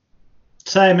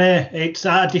 same here.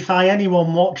 I defy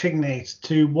anyone watching this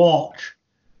to watch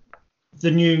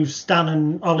the new Stan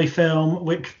and Ollie film,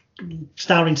 which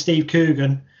starring Steve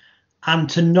Coogan, and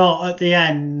to not at the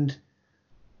end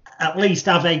at least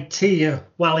have a tear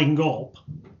welling up,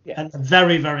 at the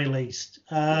very, very least,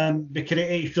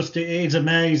 because it is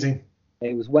amazing.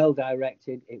 It was well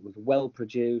directed, it was well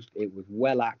produced, it was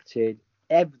well acted.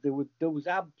 There was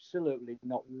absolutely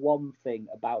not one thing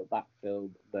about that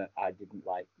film that I didn't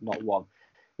like, not one.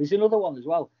 There's another one as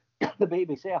well, the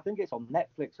BBC, I think it's on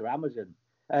Netflix or Amazon,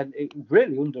 and it's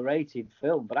really underrated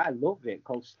film, but I loved it,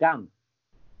 called Stan.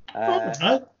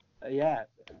 Yeah,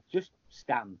 just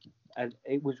Stan. And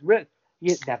it was really,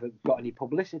 you never got any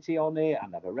publicity on it. I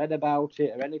never read about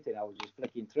it or anything. I was just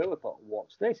flicking through. I thought,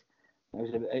 what's this?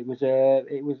 It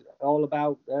was all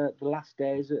about the last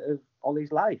days of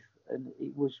Ollie's life, and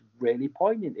it was really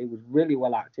poignant. It was really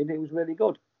well acted. It was really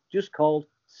good. Just called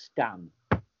Stan.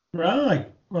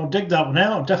 Right. Well, dig that one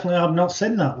out. Definitely, I've not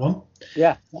seen that one.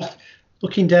 Yeah.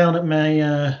 Looking down at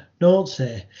my notes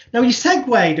here. Now, you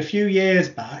segued a few years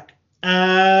back.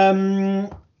 I'm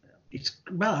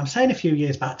saying a few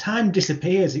years back. Time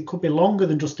disappears. It could be longer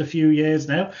than just a few years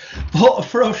now. But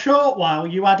for a short while,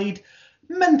 you added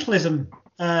mentalism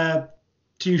to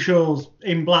your shows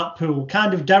in Blackpool.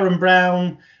 Kind of Derren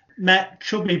Brown met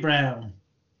Chubby Brown.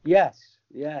 Yes,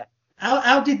 yeah.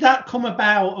 How did that come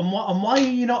about, and why are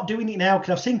you not doing it now?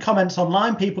 Because I've seen comments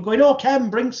online, people going, "Oh, Ken,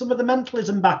 bring some of the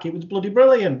mentalism back. It was bloody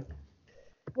brilliant."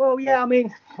 Well, yeah, I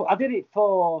mean, I did it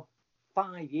for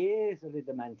 5 years. I did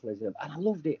the mentalism, and I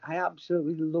loved it. I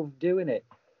absolutely loved doing it.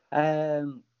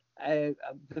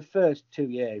 The first 2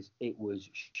 years, it was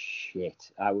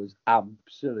shit. I was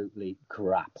absolutely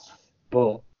crap.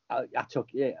 But I took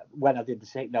when I did the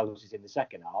hypnosis in the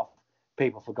second half,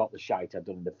 people forgot the shite I'd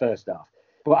done in the first half.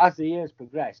 But as the years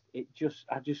progressed,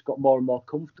 I just got more and more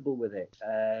comfortable with it.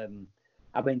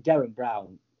 I mean, Derren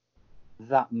Brown,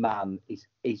 that man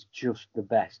is just the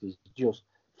best. He's just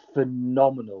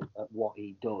phenomenal at what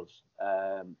he does.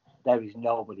 There is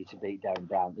nobody to beat Derren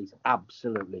Brown. He's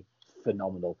absolutely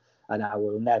phenomenal. And I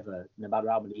will never, no matter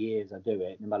how many years I do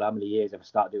it, no matter how many years I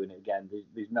start doing it again,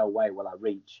 there's no way will I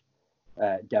reach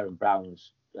Derren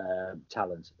Brown's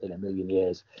talent in a million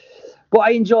years. But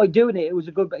I enjoyed doing it. It was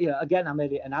a good, again, I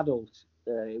made it an adult.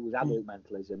 It was adult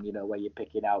mentalism, where you're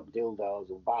picking out dildos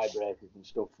and vibrators and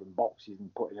stuff from boxes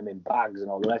and putting them in bags and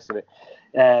all the rest of it.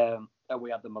 And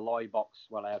we had the Malloy box.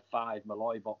 Well, I had 5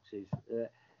 Malloy boxes.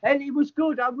 And it was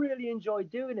good. I really enjoyed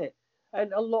doing it.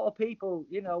 And a lot of people,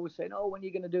 were saying, "Oh, when are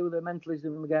you going to do the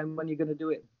mentalism again? When are you going to do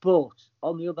it?" But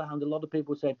on the other hand, a lot of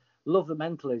people saying, "Love the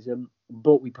mentalism,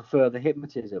 but we prefer the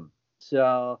hypnotism."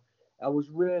 So I was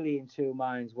really in 2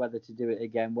 minds whether to do it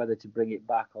again, whether to bring it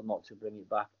back or not to bring it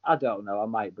back. I don't know. I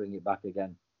might bring it back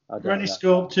again. Is there any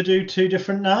scope to do 2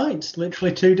 different nights,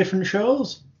 literally 2 different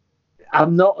shows?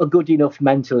 I'm not a good enough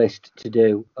mentalist to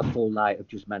do a full night of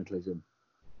just mentalism.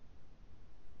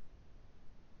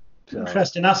 So.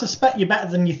 Interesting. I suspect you're better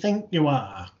than you think you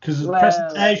are, because the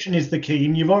presentation is the key,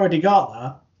 and you've already got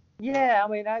that. Yeah, I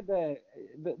mean,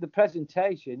 the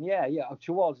presentation, yeah.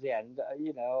 Towards the end,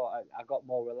 I got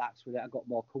more relaxed with it. I got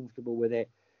more comfortable with it.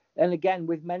 And again,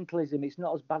 with mentalism, it's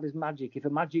not as bad as magic. If a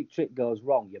magic trick goes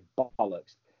wrong, you're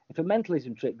bollocks. If a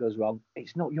mentalism trick goes wrong,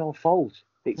 it's not your fault.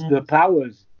 It's the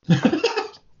powers.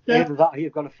 Either that or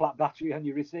you've got a flat battery on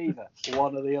your receiver,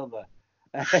 one or the other.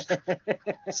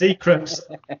 Secrets.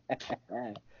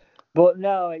 But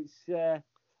no, it's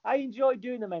I enjoy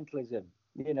doing the mentalism.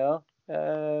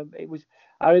 It was.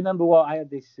 I remember what I had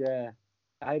this.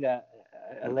 I had a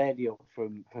lady up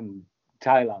from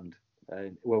Thailand.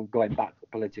 Well, going back to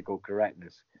political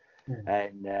correctness,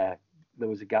 and there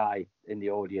was a guy in the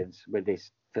audience with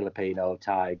this Filipino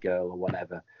Thai girl or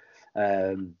whatever,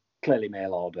 clearly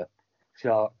mail order.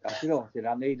 So I said,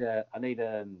 I need a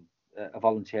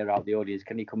volunteer out of the audience.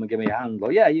 Can you come and give me a hand?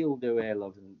 Well, yeah, you'll do it,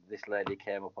 love. And this lady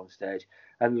came up on stage,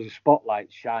 and there was a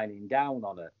spotlight shining down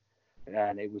on her,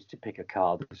 and it was to pick a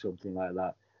card or something like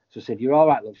that. So I said, "You're all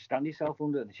right, love. Stand yourself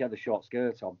under." And she had a short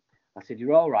skirt on. I said,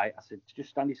 "You're all right." I said,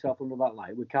 "Just stand yourself under that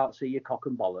light. We can't see your cock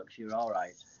and bollocks. You're all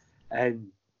right." And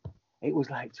it was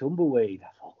like tumbleweed.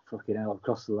 I thought, fucking hell, I've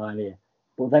crossed the line here.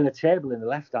 But then a table in the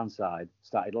left-hand side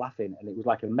started laughing, and it was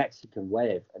like a Mexican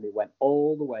wave, and it went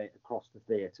all the way across the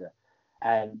theatre.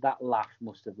 And that laugh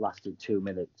must have lasted 2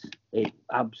 minutes. It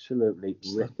absolutely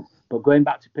ripped. But going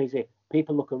back to PC,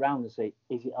 people look around and say,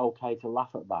 is it okay to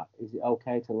laugh at that? Is it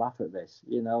okay to laugh at this?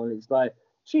 You know, and it's like,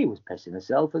 she was pissing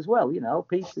herself as well, you know.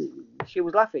 PC, she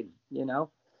was laughing, you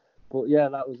know. But yeah,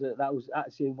 that was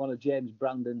actually one of James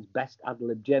Brandon's best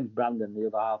ad-lib. James Brandon, the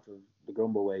other half of the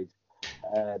Grumbleweeds,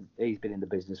 he's been in the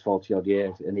business 40 odd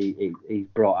years, and he's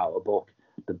brought out a book,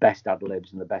 the best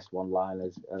ad-libs and the best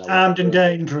one-liners. Armed and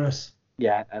Dangerous.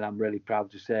 Yeah, and I'm really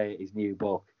proud to say his new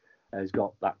book has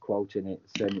got that quote in it,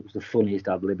 saying it was the funniest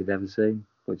ad-lib he'd ever seen,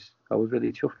 which I was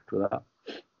really chuffed with that.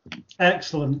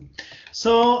 Excellent.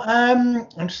 So I'm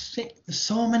just thinking, there's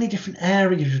so many different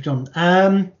areas you've done.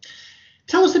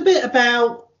 Tell us a bit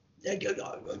about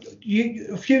you.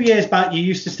 A few years back, you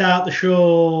used to start the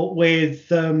show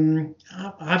with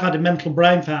I've had a mental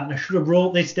brain fart, and I should have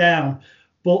wrote this down.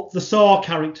 But the Saw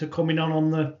character coming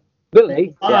on the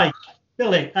Billy,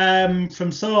 Billy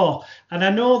from Saw, and I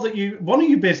know that one of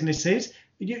your businesses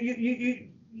you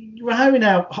were hiring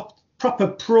out proper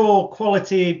pro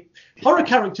quality horror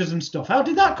characters and stuff. How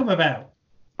did that come about?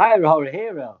 I'm a horror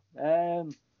hero.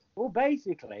 Well,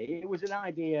 basically, it was an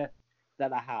idea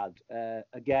that I had.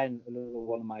 Again, another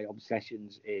one of my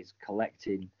obsessions is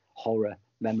collecting horror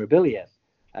memorabilia.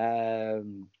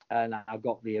 And I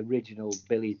got the original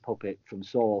Billy puppet from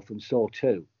Saw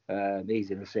 2. He's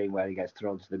in the scene where he gets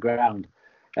thrown to the ground.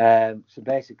 So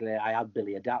basically, I had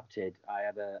Billy adapted. I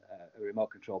had a remote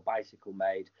control bicycle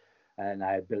made, and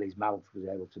I had Billy's mouth was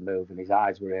able to move, and his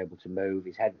eyes were able to move,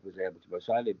 his head was able to move.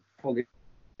 So I did fully.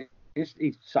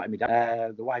 He's sat me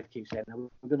down. The wife keeps saying,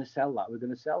 "No, we're going to sell that. We're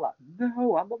going to sell that."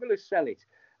 No, I'm not going to sell it.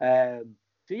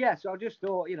 So I just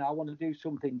thought, I want to do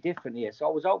something different here. So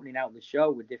I was opening out the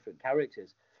show with different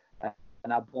characters,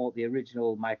 and I bought the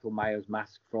original Michael Myers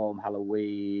mask from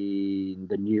Halloween,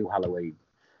 the new Halloween,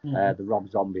 the Rob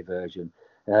Zombie version.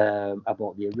 I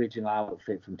bought the original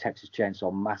outfit from Texas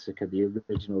Chainsaw Massacre, the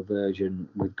original version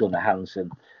with Gunnar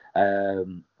Hansen. A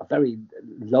very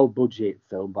low budget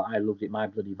film, but I loved it. My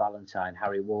Bloody Valentine,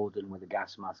 Harry Warden with a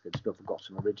gas mask and stuff. I got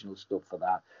some original stuff for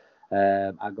that.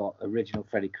 I got original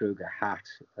Freddy Krueger hat,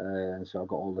 so I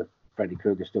got all the Freddy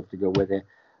Krueger stuff to go with it.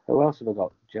 Who else have I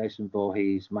got? Jason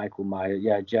Voorhees, Michael Myers,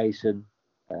 Jason.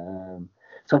 So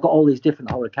I've got all these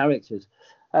different horror characters.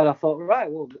 And I thought,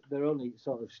 right, well, they're only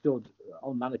sort of stood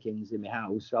on mannequins in my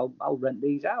house, so I'll rent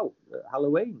these out at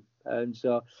Halloween. And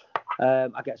so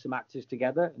I get some actors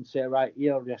together and say, right,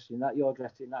 you're dressed in that, you're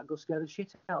dressed in that, go scare the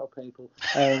shit out of people.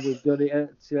 We've done it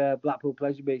at Blackpool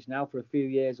Pleasure Beach now for a few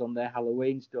years on their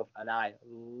Halloween stuff, and I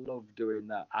love doing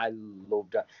that. I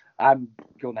loved it. I'm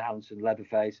Gunnar Hansen,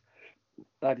 Leatherface.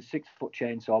 I had a 6-foot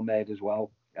chainsaw made as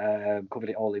well, covered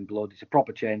it all in blood. It's a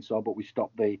proper chainsaw, but we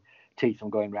stopped the teeth from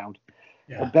going round.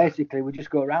 Yeah. And basically, we just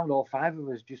go around, all 5 of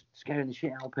us, just scaring the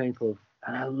shit out of people.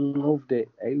 And I loved it.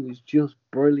 It was just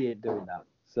brilliant doing that.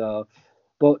 So,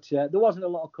 but there wasn't a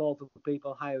lot of call for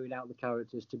people hiring out the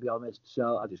characters, to be honest.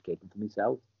 So I just kept them for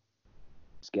myself.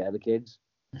 Scare the kids.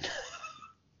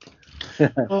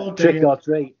 Trick or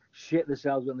treat. Shit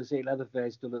themselves when they see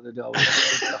Leatherface stood at the door with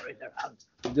a in their hands.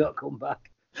 Don't come back.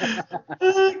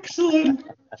 Excellent.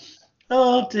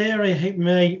 Oh, dearie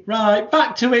me. Right,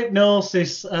 back to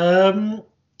hypnosis.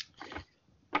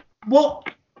 What?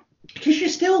 Because you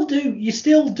still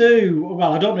do.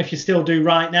 Well, I don't know if you still do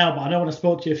right now, but I know when I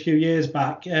spoke to you a few years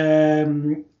back up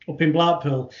in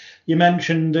Blackpool, you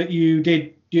mentioned that you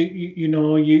did.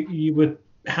 You were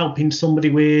helping somebody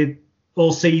with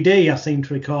OCD, I seem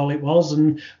to recall it was,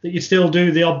 and that you still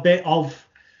do the odd bit of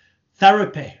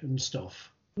therapy and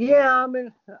stuff. Yeah, I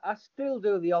mean, I still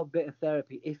do the odd bit of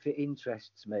therapy if it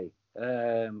interests me.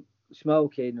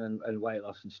 Smoking and weight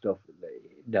loss and stuff,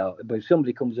 no. But if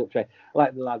somebody comes up to,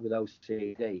 like the lad with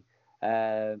OCD,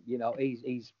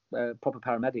 he's a proper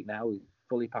paramedic now. He's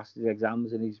fully passed his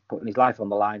exams and he's putting his life on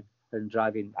the line and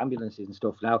driving ambulances and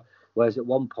stuff now. Whereas at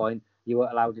one point, you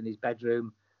weren't allowed in his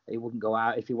bedroom. He wouldn't go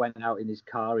out. If he went out in his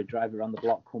car, he'd drive around the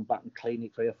block, come back and clean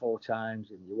it 3 or 4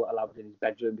 times. And you weren't allowed in his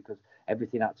bedroom because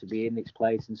everything had to be in its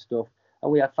place and stuff.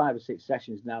 And we had 5 or 6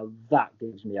 sessions now. That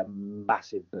gives me a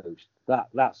massive boost.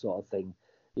 That sort of thing.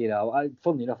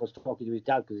 Funnily enough, I was talking to his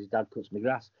dad because his dad cuts my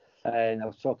grass. And I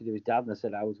was talking to his dad and I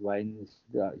said, "How's Wayne? He's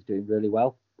doing really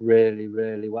well. Really,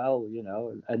 really well,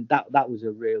 And that was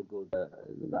a real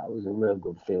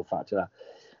good feel factor. That.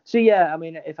 So, yeah, I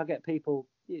mean, if I get people,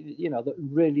 that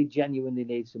really genuinely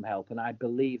need some help and I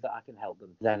believe that I can help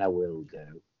them, then I will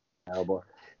do. But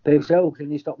people say, "Oh,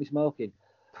 can you stop me smoking?"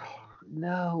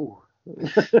 No.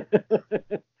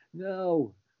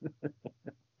 No.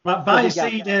 But buy a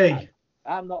CD.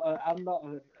 I'm not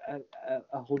a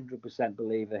 100%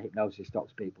 believer hypnosis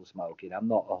stops people smoking. I'm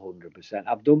not 100%.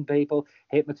 I've done people,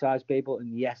 hypnotized people,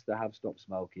 and yes, they have stopped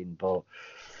smoking, but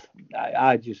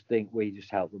I just think we just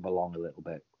help them along a little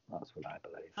bit. That's what I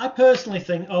believe. I personally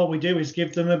think all we do is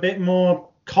give them a bit more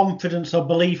confidence or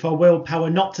belief or willpower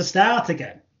not to start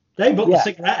again. They put the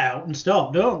cigarette out and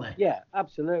stop, don't they? Yeah,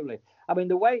 absolutely. I mean,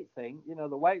 the weight thing,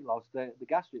 the weight loss, the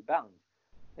gastric band,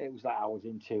 it was like I was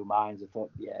in two minds. I thought,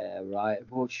 yeah, right.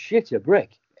 Well, shit a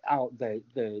brick. Out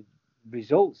the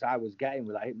results I was getting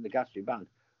with that hitting the gastric band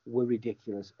were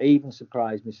ridiculous. I even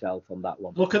surprised myself on that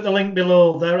one. Look at the link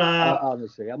below. There are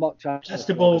honestly, I'm not trying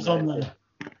testables on there.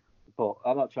 But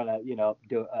I'm not trying to,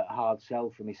 do a hard sell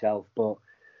for myself. But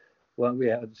when we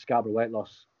had the Scarborough Weight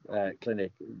Loss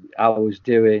Clinic, I was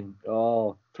doing 3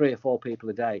 or 4 people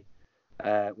a day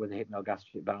with a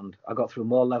hypnogastric band. I got through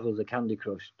more levels of Candy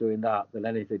Crush doing that than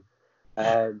anything.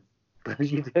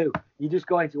 Because you do. You just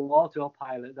go into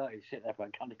autopilot, don't you? Sit there for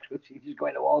Candy Crush. You just go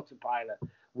into autopilot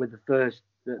with the first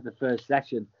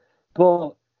session.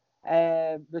 But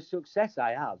the success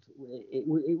I had,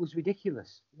 it was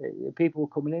ridiculous. People were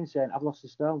coming in saying, I've lost a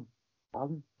stone. I've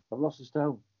lost a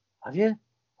stone. Have you?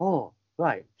 Oh,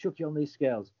 right. Chuck you on these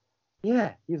scales.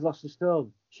 Yeah, you've lost a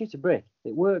stone. Shit a brick.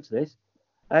 It works, this.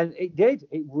 And it did.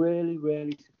 It really,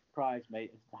 really surprised me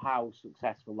as to how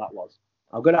successful that was.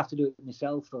 I'm going to have to do it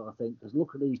myself, though, I think, because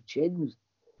look at these chins.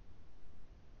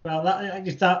 Well,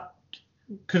 that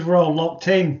because we're all locked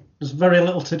in. There's very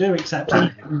little to do except No.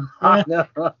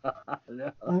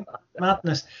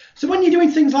 Madness. So when you're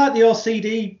doing things like the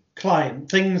OCD client,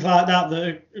 things like that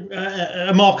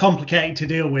are more complicated to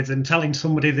deal with than telling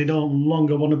somebody they don't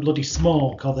longer want to bloody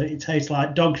smoke or that it tastes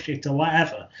like dog shit or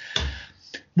whatever.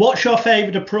 What's your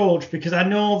favourite approach? Because I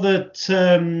know that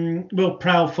Will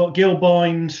Proudfoot, Gil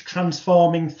Boyne's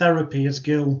transforming therapy, as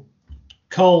Gil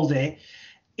called it,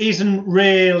 isn't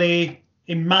really,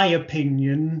 in my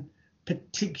opinion,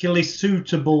 particularly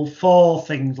suitable for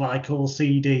things like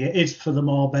OCD. It is for the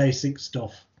more basic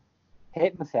stuff.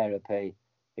 Hypnotherapy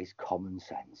is common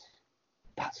sense.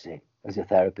 That's it. As a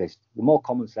therapist, the more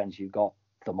common sense you've got,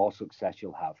 the more success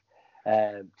you'll have.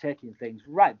 Taking things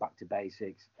right back to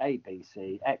basics, A, B,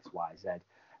 C, X, Y, Z.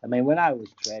 I mean, when I was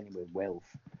training with Wilf,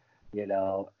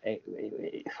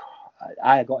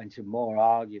 I got into more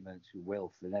arguments with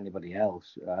Wilf than anybody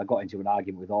else. I got into an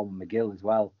argument with Orman McGill as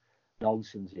well.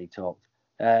 Nonsense he talked.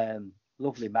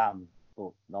 Lovely man,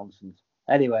 but nonsense.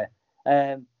 Anyway,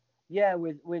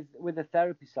 with the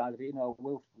therapy side of it,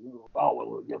 Wilf,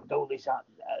 we'll do this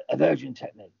aversion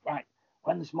technique, right?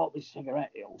 When they smoke this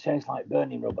cigarette, it'll taste like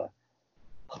burning rubber.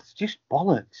 It's just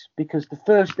bollocks, because the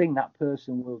first thing that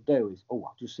person will do is,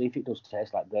 I'll just see if it does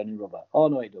taste like burning rubber. Oh,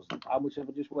 no, it doesn't. How much have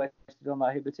I just wasted on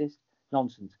that hypnotist?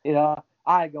 Nonsense.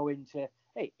 I go into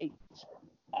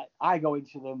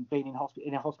them being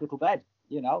in a hospital bed,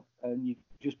 and you've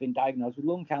just been diagnosed with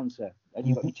lung cancer, and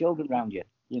you've got your children around you,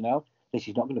 This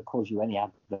is not going to cause you any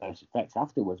adverse effects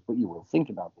afterwards, but you will think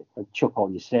about it. And chuck all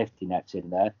your safety nets in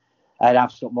there, and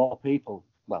I've stopped more people,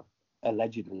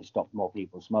 allegedly stopped more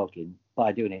people smoking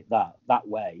by doing it that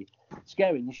way,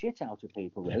 scaring the shit out of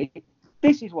people, really.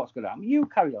 This is what's going to happen. You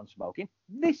carry on smoking.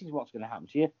 This is what's going to happen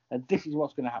to you, and this is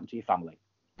what's going to happen to your family.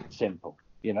 Simple,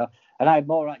 And I'm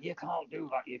more like, you can't do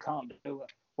that. You can't do that.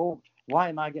 Well, why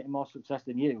am I getting more success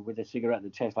than you with a cigarette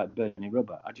that tastes like burning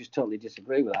rubber? I just totally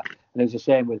disagree with that. And it was the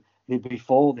same with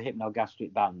before the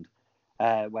hypnogastric band,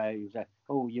 where he was like,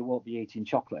 you won't be eating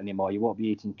chocolate anymore. You won't be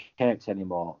eating cakes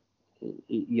anymore.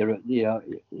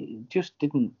 It just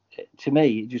didn't, to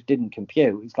me, it just didn't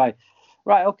compute. It's like,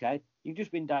 right, okay, you've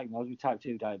just been diagnosed with type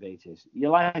 2 diabetes.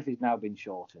 Your life has now been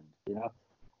shortened,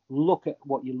 Look at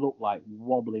what you look like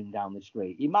wobbling down the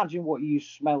street. Imagine what you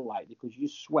smell like, because you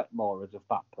sweat more as a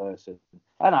fat person.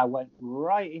 And I went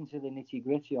right into the nitty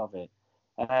gritty of it.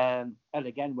 And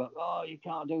again, you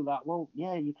can't do that. Well,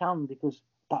 yeah, you can, because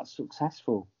that's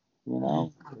successful.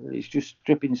 It's just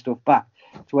stripping stuff back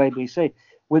to ABC.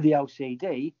 With the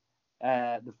OCD,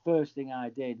 the first thing I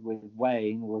did with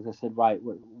Wayne was I said, right,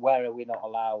 where are we not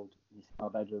allowed in our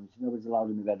bedrooms? Nobody's allowed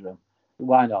in the bedroom.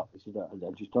 Why not? I said,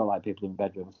 I just don't like people in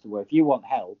bedrooms. So, if you want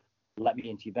help, let me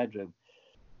into your bedroom.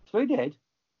 So he did.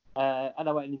 And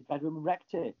I went in his bedroom and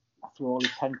wrecked it. I threw all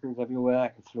his pencils everywhere.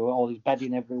 I threw all his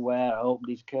bedding everywhere. I opened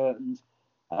his curtains.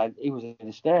 And he was in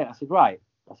a state. I said, right.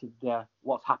 I said,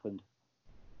 what's happened?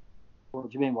 What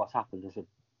do you mean, what's happened? I said,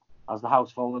 has the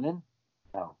house fallen in?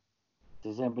 No.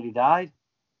 Has anybody died?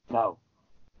 No.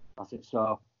 I said,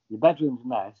 so your bedroom's a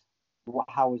mess.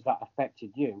 How has that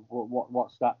affected you?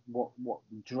 What's that? What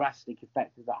drastic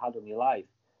effect has that had on your life?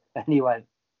 And he went,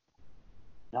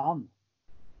 none.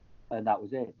 And that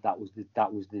was it. That was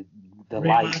the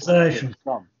realization.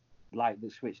 Light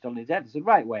that switched on his head. I said,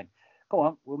 right, Wayne, go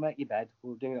on, we'll make your bed.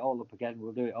 We'll do it all up again.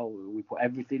 We'll do it all. We put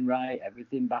everything right,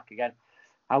 everything back again.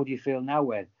 How do you feel now,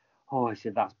 Wayne? Oh, I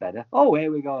said, that's better. Oh,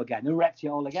 here we go again. And wrecked it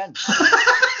all again.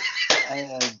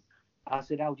 I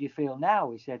said, how do you feel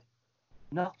now? He said,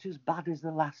 not as bad as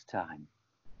the last time.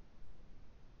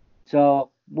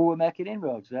 So we were making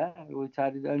inroads there. We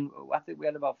tied, and I think we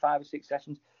had about 5 or 6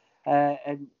 sessions.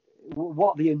 And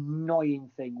what the annoying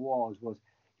thing was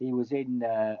he was in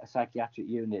a psychiatric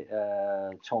unit,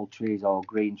 Tall Trees or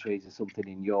Green Trees or something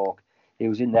in York. He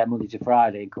was in there Monday to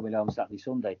Friday and coming home Saturday,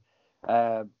 Sunday.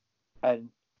 And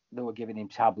they were giving him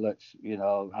tablets,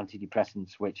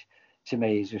 antidepressants, which to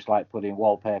me is just like putting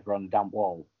wallpaper on a damp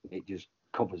wall. It just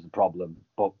covers the problem,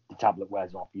 but the tablet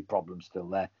wears off, your problem's still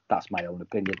there. That's my own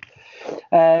opinion.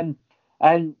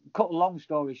 And cut a long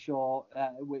story short,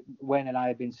 Wayne and I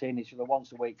have been seeing each other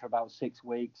once a week for about 6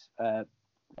 weeks. I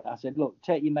said, look,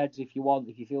 take your meds if you want.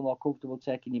 If you feel more comfortable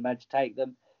taking your meds, take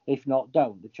them. If not,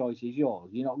 don't. The choice is yours.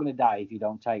 You're not going to die if you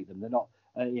don't take them. They're not,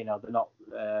 they're not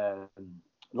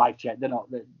life check. They're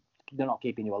not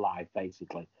keeping you alive,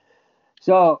 basically.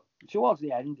 So towards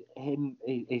the end,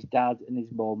 his dad and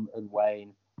his mum and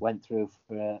Wayne went through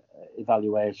for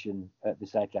evaluation at the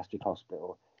psychiatric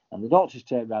hospital. And the doctors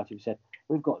turned around to him and said,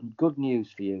 we've got good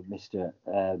news for you, Mr.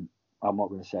 I'm not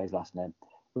going to say his last name.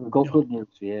 We've got good news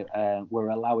for you. We're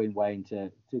allowing Wayne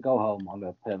to go home on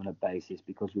a permanent basis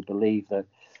because we believe that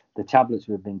the tablets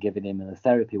we've been giving him and the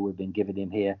therapy we've been giving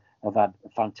him here have had a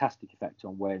fantastic effect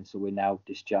on Wayne. So we're now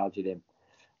discharging him.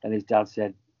 And his dad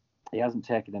said he hasn't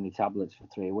taken any tablets for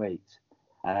 3 weeks.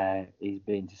 He's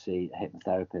been to see a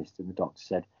hypnotherapist, and the doctor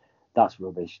said, that's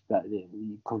rubbish. That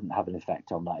you couldn't have an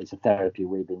effect on that. It's a therapy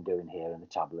we've been doing here and the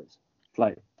tablets. It's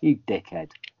like, you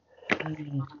dickhead.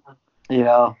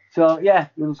 So yeah,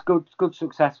 it was good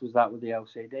success was that with the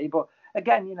LCD. But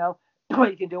again, you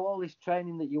can do all this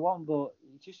training that you want, but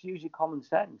you just use your common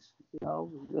sense.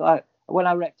 Like when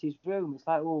I wrecked his room, it's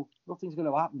like, well, nothing's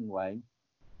going to happen, Wayne,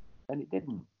 and it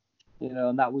didn't.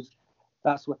 And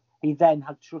that's what he then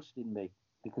had trust in me,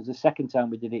 because the second time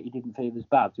we did it, he didn't feel as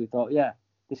bad. So he thought, yeah,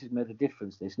 this has made a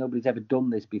difference. Nobody's ever done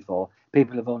this before.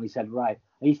 People have only said, right,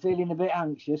 are you feeling a bit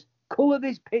anxious? Colour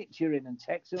this picture in and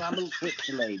take some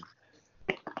amitriptyline.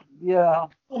 Yeah.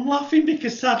 I'm laughing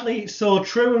because sadly it's so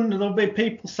true, and there'll be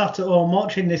people sat at home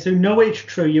watching this who know it's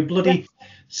true. You bloody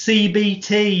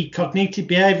CBT, cognitive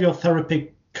behavioural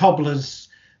therapy cobblers.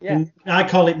 Yeah. And I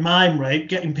call it mind rape,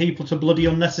 getting people to bloody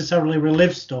unnecessarily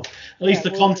relive stuff. At least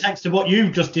the context of what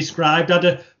you've just described had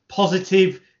a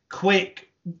positive,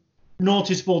 quick,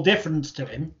 noticeable difference to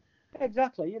him.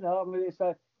 Exactly. It's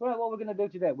like, right, what we're going to do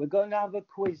today? We're going to have a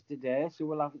quiz today, so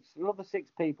we'll have another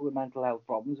 6 people with mental health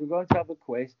problems. We're going to have a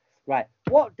quiz. Right,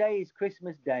 what day is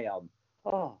Christmas Day on?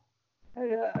 Oh,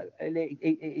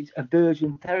 it's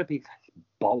aversion therapy. It's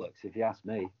bollocks, if you ask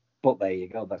me. But there you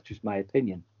go. That's just my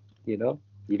opinion. You don't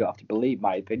have to believe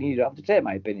my opinion. You don't have to take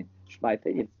my opinion. It's just my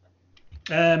opinion.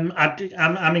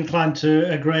 I'm inclined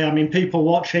to agree. I mean, people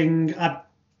watching,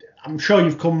 I'm sure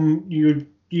you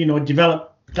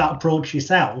developed that approach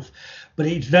yourself, but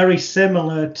it's very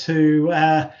similar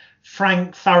to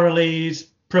Frank Farrelly's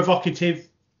provocative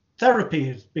therapy,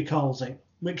 as he calls it,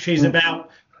 which is about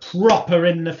proper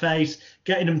in the face,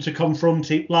 getting them to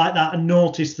confront it like that and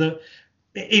notice that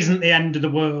it isn't the end of the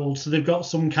world. So they've got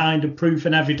some kind of proof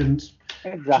and evidence.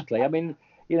 Exactly. I mean,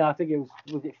 I think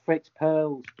was it Fritz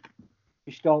Perls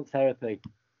Gestalt therapy.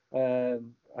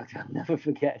 I can never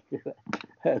forget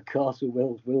her course with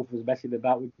Wilf. Wilf was messing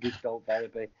about with Gestalt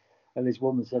therapy, and this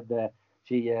woman said that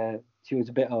she was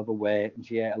a bit overweight and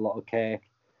she ate a lot of cake.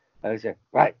 And I said,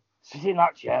 right, sit in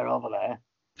that chair over there.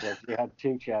 So she had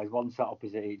 2 chairs, one sat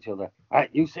opposite each other. Right,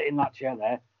 you sit in that chair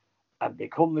there and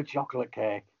become the chocolate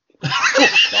cake.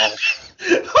 Oh,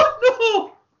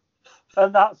 no!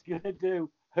 And that's going to do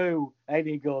who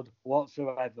any good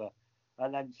whatsoever.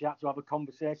 And then she had to have a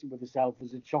conversation with herself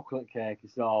as a chocolate cake.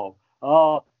 So,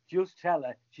 just tell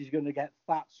her she's going to get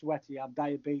fat, sweaty, have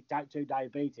diabetes, type 2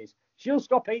 diabetes. She'll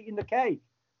stop eating the cake,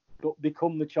 but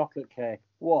become the chocolate cake.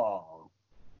 Whoa.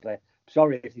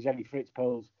 Sorry if there's any Fritz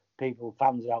Perls people,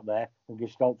 fans out there, and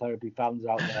Gestalt therapy fans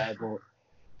out there, but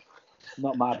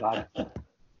not my bag.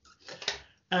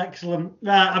 Excellent.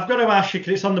 I've got to ask you,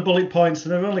 because it's on the bullet points,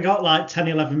 and I've only got like 10,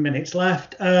 11 minutes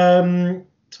left. So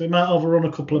we might overrun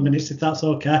a couple of minutes if that's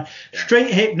okay.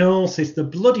 Street hypnosis, the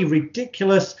bloody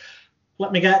ridiculous,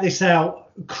 let me get this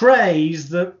out, craze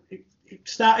that it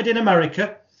started in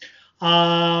America.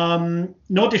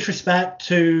 No disrespect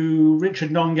to Richard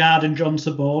Nongard and John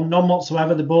Saborn, none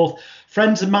whatsoever. They're both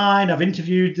friends of mine. I've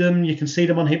interviewed them. You can see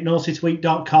them on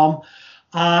hypnosisweek.com.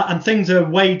 And things are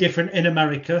way different in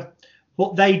America.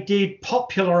 But they did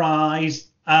popularize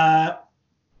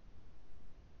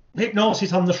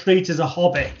hypnosis on the street as a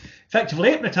hobby,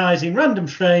 effectively hypnotizing random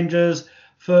strangers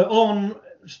for own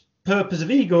purpose of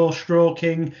ego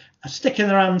stroking, sticking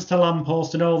their hands to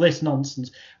lampposts and all this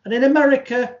nonsense. And in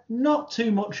America, not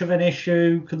too much of an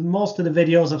issue, because most of the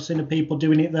videos I've seen of people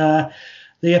doing it there,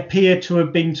 they appear to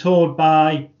have been told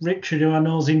by Richard, who I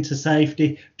know's into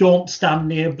safety, don't stand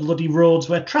near bloody roads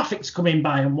where traffic's coming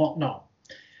by and whatnot.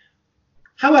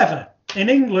 However, in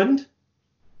England,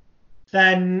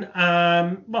 then,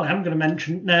 well, I'm going to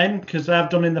mention name because I've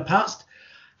done in the past.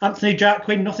 Anthony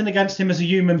Jacquin, nothing against him as a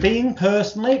human being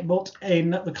personally, but in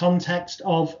the context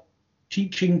of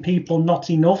teaching people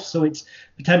not enough, so it's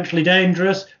potentially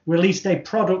dangerous, released a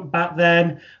product back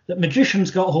then that magicians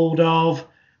got hold of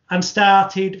and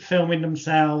started filming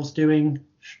themselves doing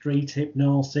street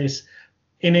hypnosis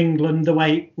in England, the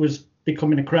way it was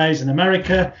becoming a craze in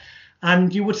America.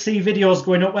 And you would see videos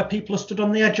going up where people are stood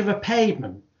on the edge of a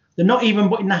pavement. They're not even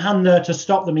putting their hand there to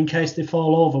stop them in case they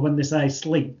fall over when they say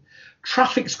sleep.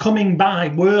 Traffic's coming by,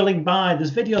 whirling by.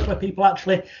 There's videos where people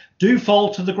actually do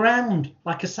fall to the ground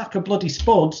like a sack of bloody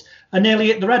spuds and nearly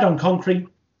hit their head on concrete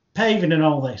paving and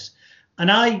all this.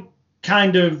 And I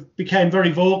kind of became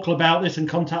very vocal about this and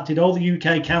contacted all the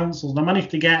UK councils. And I managed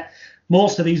to get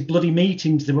most of these bloody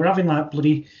meetings. They were having like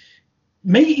bloody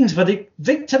meetings where they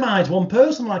victimise one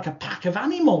person like a pack of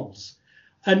animals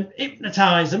and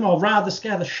hypnotise them, or rather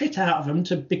scare the shit out of them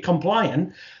to be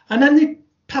compliant. And then they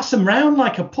pass them round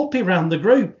like a puppy around the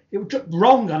group. It was just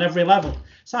wrong on every level,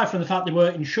 aside from the fact they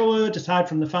weren't insured, aside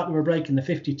from the fact they were breaking the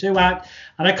 52 Act.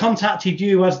 And I contacted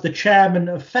you as the chairman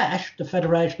of FESH, the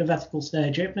Federation of Ethical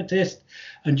Stage Hypnotists,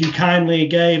 and you kindly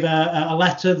gave a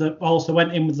letter that also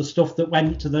went in with the stuff that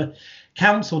went to the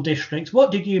council districts.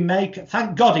 What did you make?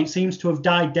 Thank God it seems to have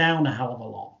died down a hell of a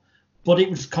lot, but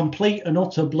it was complete and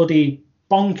utter bloody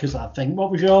bonkers, I think. What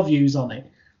was your views on it?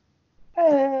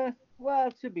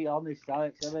 Well, to be honest,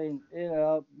 Alex, I mean, I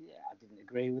didn't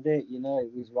agree with it.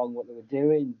 It was wrong what they were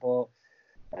doing, but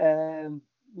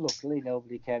luckily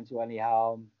nobody came to any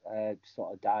harm.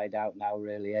 Sort of died out now,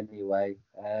 really. Anyway,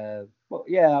 but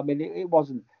yeah, I mean, it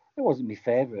wasn't my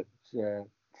favourite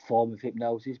form of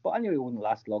hypnosis, but I knew it wouldn't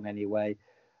last long anyway.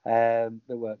 They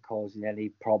weren't causing any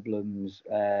problems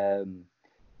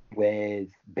with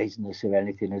business or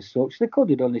anything as such. They could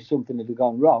have done if something had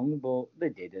gone wrong, but they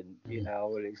didn't,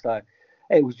 And it's like,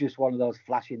 it was just one of those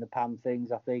flash in the pan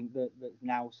things, I think, that's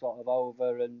now sort of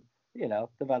over, and they've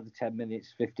had the 10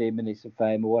 minutes, 15 minutes of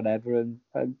fame or whatever, and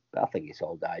I think it's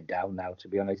all died down now, to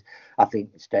be honest. I think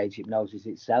stage hypnosis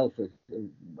itself,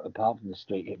 apart from the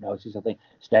street hypnosis, I think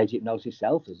stage hypnosis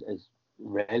itself has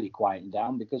really quietened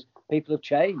down because people have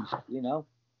changed,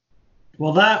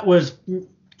 Well, that was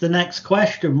the next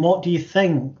question. What do you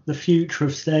think the future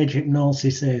of stage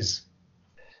hypnosis is?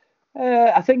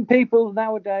 I think people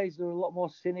nowadays are a lot more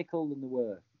cynical than they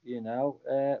were.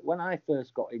 When I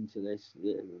first got into this,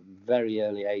 very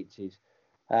early 80s,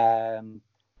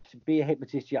 to be a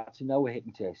hypnotist, you had to know a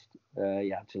hypnotist.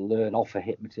 You had to learn off a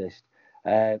hypnotist.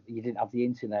 You didn't have the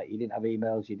internet, you didn't have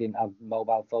emails, you didn't have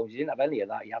mobile phones, you didn't have any of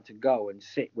that. You had to go and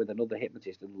sit with another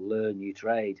hypnotist and learn your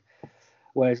trade.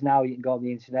 Whereas now you can go on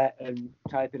the internet and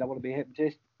type in, I want to be a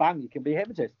hypnotist, bang, you can be a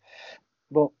hypnotist.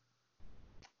 But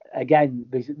again,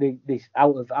 this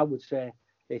out of, I would say,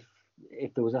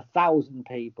 if there was 1,000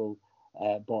 people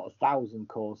bought 1,000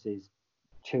 courses,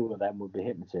 2 of them would be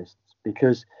hypnotists.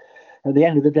 Because at the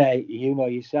end of the day,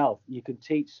 yourself, you can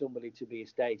teach somebody to be a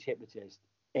stage hypnotist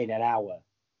in an hour.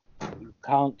 You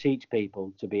can't teach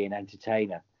people to be an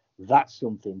entertainer. That's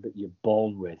something that you're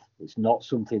born with. It's not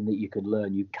something that you can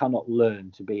learn. You cannot learn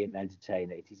to be an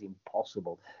entertainer. It is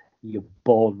impossible. You're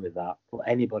born with that. But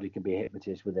anybody can be a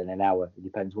hypnotist within an hour. It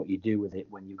depends what you do with it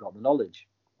when you've got the knowledge.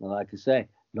 And like I say,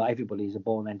 not everybody is a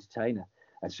born entertainer.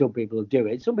 And some people do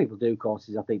it. Some people do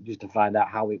courses, I think, just to find out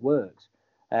how it works.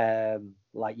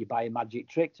 Like you buy a magic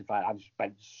trick to find. I've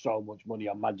spent so much money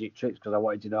on magic tricks because I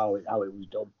wanted to know how it was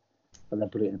done. And then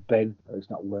put it in a bin.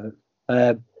 It's not worked.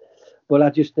 But I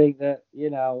just think that,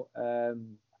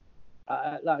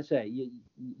 like I say,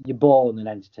 you're born an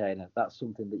entertainer. That's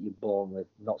something that you're born with,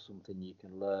 not something you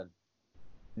can learn.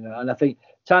 And I think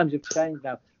times have changed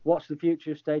now. What's the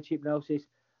future of stage hypnosis?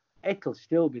 it'll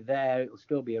still be there. It'll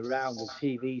still be around. The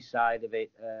TV side of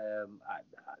it,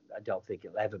 I don't think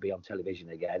it'll ever be on television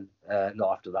again.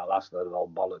 Not after that last load of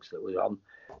old bollocks that was on.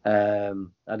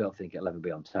 I don't think it'll ever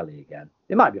be on telly again.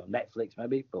 It might be on Netflix,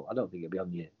 maybe, but I don't think it'll be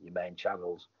on your main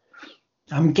channels.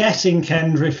 I'm guessing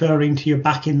Ken's referring to you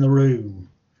Back in the Room,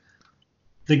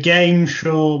 the game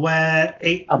show where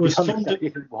it was. I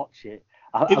didn't watch it.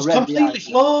 It was completely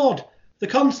flawed. The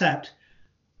concept.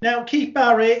 Now, Keith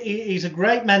Barry, he's a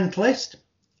great mentalist.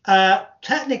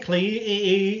 Technically,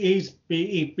 he's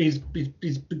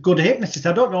a good hypnotist.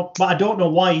 I don't know, but I don't know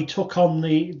why he took on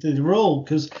the role,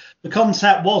 because the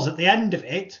concept was at the end of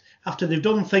it, after they've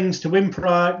done things to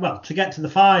to get to the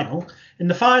final. In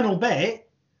the final bit,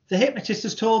 the hypnotist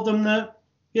has told them that,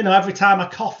 every time I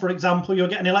cough, for example, you'll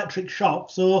get an electric shock,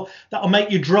 so that'll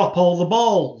make you drop all the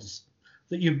balls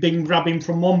that you've been grabbing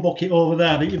from one bucket over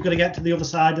there, that you've got to get to the other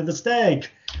side of the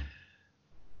stage.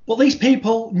 But these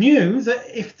people knew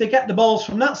that if they get the balls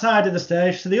from that side of the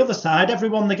stage to the other side,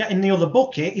 everyone they get in the other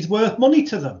bucket is worth money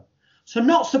to them. So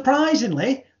not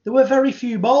surprisingly, there were very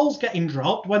few balls getting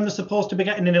dropped when they're supposed to be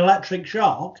getting an electric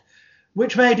shock,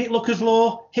 which made it look as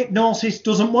though hypnosis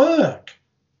doesn't work.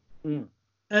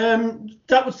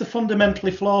 That was the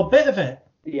fundamentally flawed bit of it.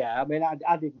 Yeah, I mean,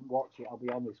 I didn't watch it. I'll be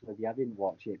honest with you, I didn't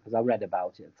watch it because I read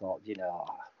about it and thought,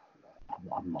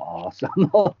 I'm not arsed. I'm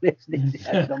not listening to this.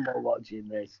 I'm not watching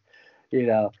this.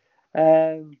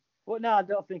 But no, I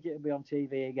don't think it'll be on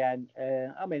TV again.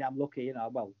 I mean, I'm lucky,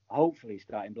 hopefully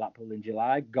starting Blackpool in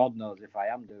July. God knows if I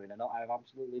am doing or not. I have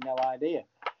absolutely no idea.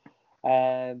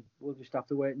 We'll just have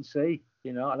to wait and see,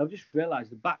 And I've just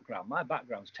realised my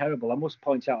background's terrible. I must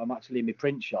point out I'm actually in my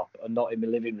print shop and not in my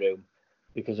living room,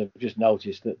 because I've just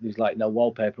noticed that there's no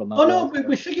wallpaper on that. Oh no,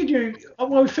 we figured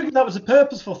we figured that was a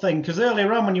purposeful thing, because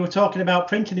earlier on when you were talking about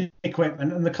printing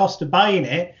equipment and the cost of buying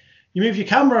it, you move your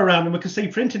camera around and we can see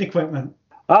printing equipment.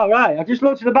 Oh right, I just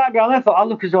looked at the background. I thought I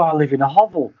look as though I live in a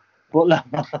hovel. But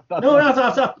no,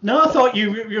 I thought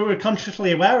you were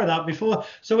consciously aware of that before.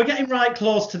 So we're getting right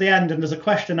close to the end, and there's a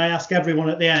question I ask everyone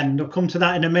at the end. I'll come to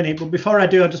that in a minute. But before I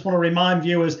do, I just want to remind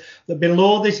viewers that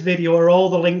below this video are all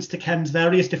the links to Ken's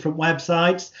various different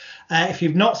websites. If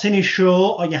you've not seen his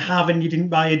show, or you have and you didn't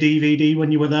buy a DVD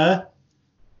when you were there,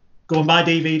 go and buy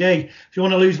DVD. If you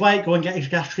want to lose weight, go and get his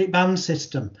gastric band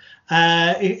system.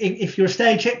 If you're a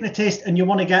stage hypnotist and you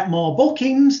want to get more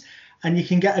bookings, and you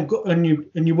can get and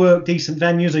you work decent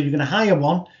venues, or you're going to hire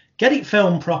one, get it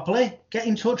filmed properly, get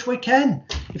in touch with Ken.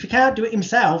 If he can't do it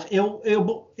himself, he'll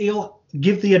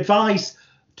give the advice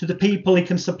to the people he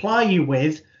can supply you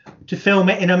with to film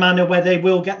it in a manner where they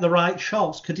will get the right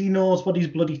shots, because he knows what he's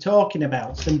bloody talking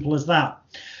about. Simple as that.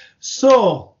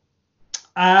 So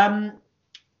I'm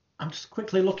just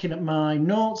quickly looking at my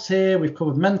notes here. We've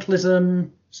covered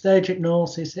mentalism, stage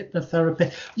hypnosis,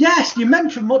 hypnotherapy. Yes, you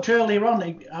mentioned much earlier on.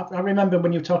 I remember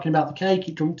when you were talking about the cake,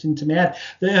 it jumped into my head.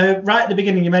 Right at the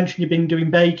beginning, you mentioned you've been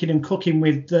doing baking and cooking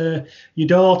with your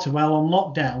daughter while on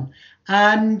lockdown.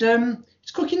 And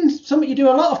it's cooking something you do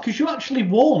a lot of, because you actually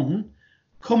won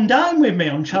Come Dine With Me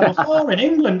on Channel 4 in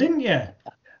England, didn't you?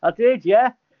 I did,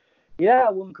 yeah. Yeah,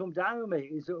 I wouldn't Come Down With Me.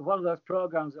 It's one of those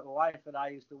programs that my wife and I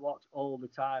used to watch all the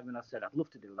time. And I said, I'd love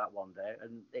to do that one day.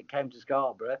 And it came to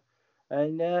Scarborough.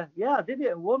 And I did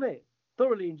it and won it.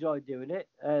 Thoroughly enjoyed doing it.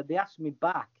 They asked me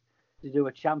back to do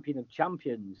a Champion of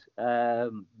Champions,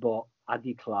 but I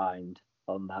declined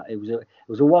on that. It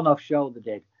was a one-off show they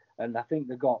did, and I think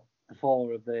they got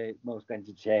 4 of the most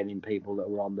entertaining people that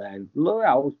were on there. And look,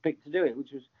 I was picked to do it,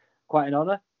 which was quite an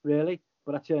honour, really.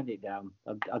 But I turned it down.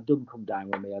 I'd done Come Down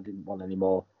With Me. I didn't want any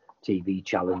more TV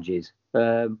challenges.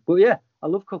 But yeah, I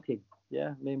love cooking.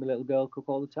 Yeah, me and my little girl cook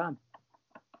all the time.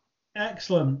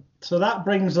 Excellent. So that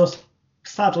brings us,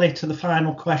 sadly, to the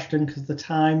final question, because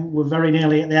we're very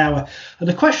nearly at the hour. And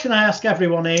the question I ask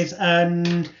everyone is,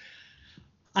 and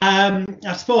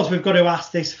I suppose we've got to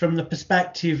ask this from the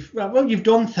perspective, well, you've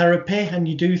done therapy and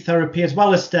you do therapy as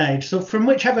well as stage. So from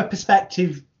whichever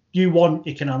perspective you want,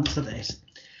 you can answer this.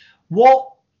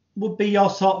 What would be your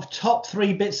sort of top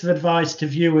 3 bits of advice to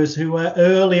viewers who are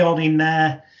early on in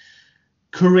their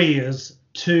careers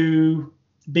to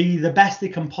be the best they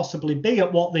can possibly be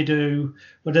at what they do,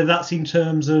 whether that's in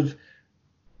terms of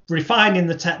refining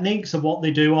the techniques of what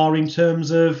they do, or in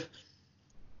terms of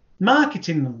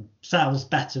marketing themselves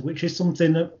better, which is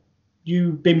something that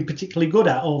you've been particularly good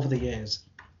at over the years?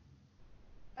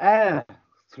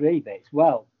 3 bits.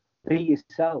 Well, be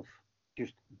yourself.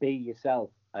 Just be yourself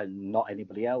and not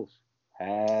anybody else.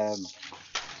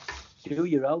 Do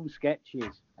your own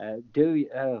sketches.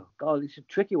 God, it's a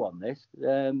tricky one, this.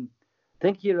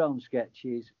 Think of your own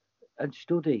sketches and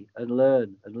study and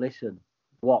learn and listen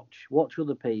watch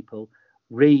other people,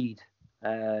 read,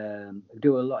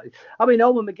 do a lot. I mean,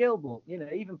 Owen McGill, but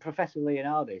even Professor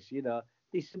Leonardis,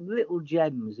 there's some little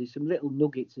gems, there's some little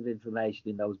nuggets of information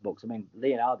in those books. I mean,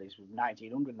 Leonardis was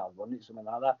 1900 now, wasn't it? Something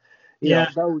like that.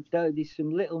 There's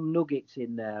some little nuggets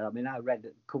in there. I mean, I read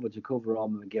cover to cover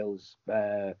Owen McGill's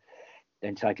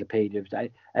encyclopedia,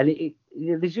 and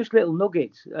there's just little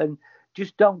nuggets. And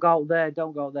just don't go out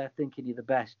there thinking you're the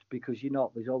best, because you're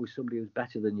not. There's always somebody who's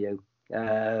better than you.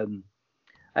 And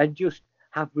just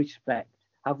have respect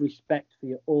for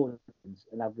your audience,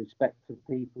 and have respect for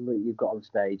people that you've got on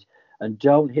stage, and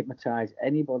don't hypnotize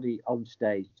anybody on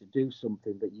stage to do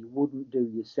something that you wouldn't do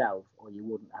yourself, or you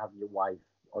wouldn't have your wife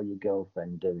or your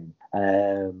girlfriend doing.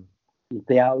 You'd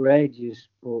be outrageous,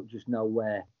 but just know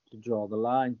where to draw the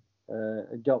line.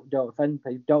 Don't offend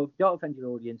people. Don't offend your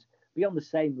audience. Be on the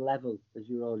same level as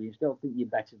your audience. Don't think you're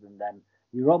better than them.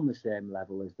 You're on the same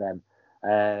level as them.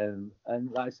 And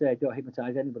like I say, don't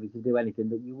hypnotize anybody to do anything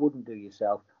that you wouldn't do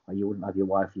yourself, or you wouldn't have your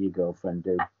wife or your girlfriend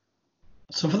do.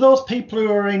 So for those people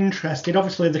who are interested,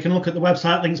 obviously they can look at the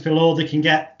website links below. They can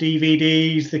get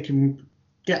DVDs, they can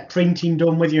get printing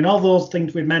done with you, and all those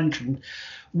things we've mentioned.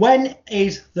 When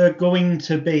is there going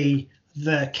to be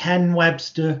the Ken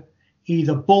Webster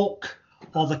either book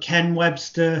or the Ken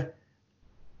Webster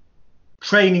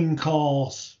training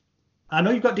course? I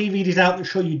know you've got DVDs out that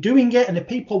show you doing it, and if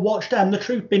people watch them, the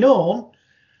truth be known,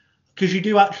 because you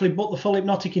do actually book the full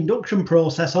hypnotic induction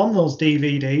process on those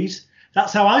DVDs.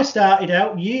 That's how I started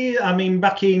out.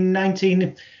 Back in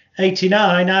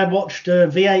 1989, I watched a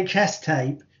VHS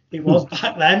tape, it was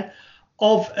back then,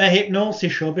 of a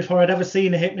hypnosis show before I'd ever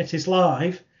seen a hypnotist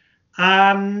live.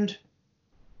 And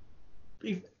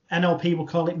NLP will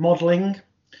call it modelling.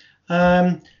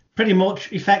 Pretty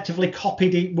much effectively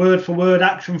copied it word for word,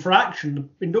 action for action,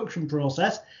 the induction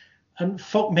process, and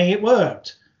fuck me, it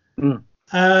worked. It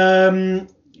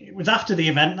was after the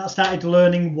event that I started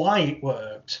learning why it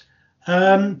worked.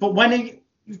 But when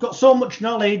you've got so much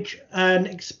knowledge and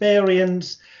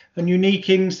experience and unique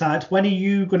insights, when are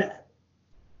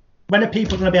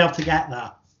people going to be able to get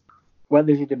that? When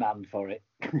there's a demand for it.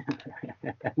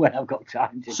 When I've got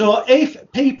time to. So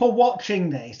if people watching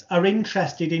this are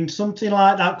interested in something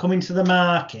like that coming to the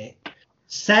market,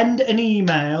 send an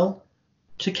email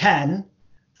to Ken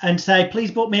and say,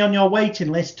 please put me on your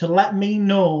waiting list to let me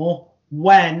know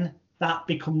when that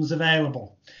becomes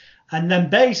available. And then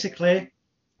basically,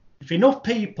 if enough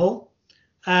people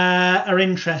are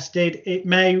interested, it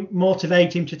may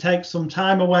motivate him to take some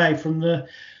time away from the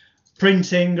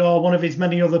printing or one of his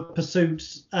many other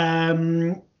pursuits.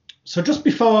 So just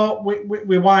before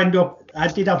we wind up, I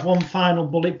did have one final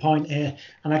bullet point here,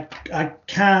 and I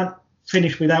can't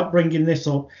finish without bringing this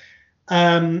up,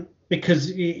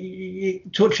 because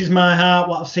it touches my heart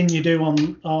what I've seen you do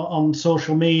on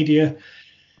social media.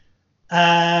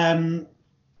 My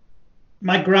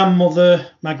grandmother,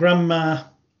 my grandma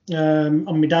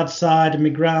on my dad's side, and my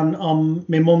gran on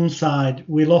my mum's side,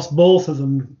 we lost both of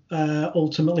them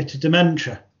ultimately to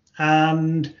dementia,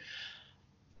 and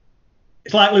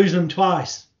it's like losing them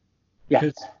twice. Yeah.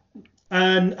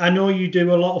 And I know you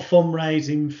do a lot of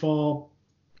fundraising for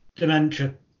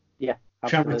dementia. Yeah.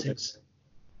 Charities.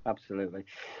 Absolutely.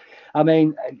 I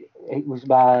mean, it was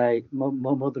my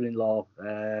mother-in-law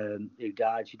who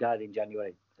died. She died in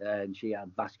January, and she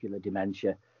had vascular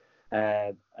dementia.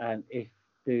 And if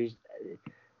there's,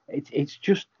 it's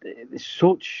just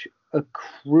such a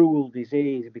cruel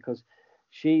disease, because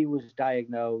she was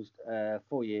diagnosed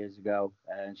 4 years ago,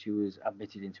 and she was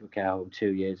admitted into a care home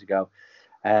 2 years ago.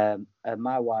 And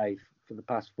my wife, for the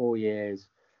past 4 years,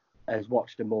 has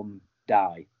watched her mum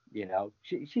die.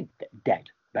 She's dead,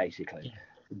 basically. Yeah.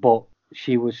 But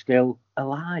she was still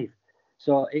alive.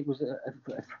 So it was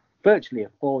virtually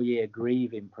a 4-year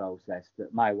grieving process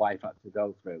that my wife had to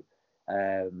go through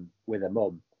with her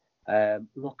mum.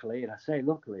 Luckily, and I say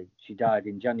luckily, she died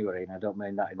in January, and I don't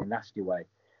mean that in a nasty way.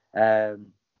 But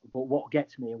what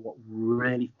gets me and what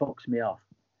really fucks me off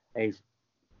is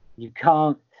you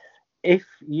can't, if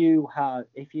you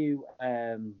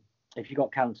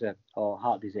got cancer or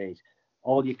heart disease,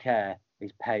 all your care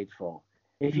is paid for.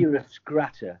 If you're a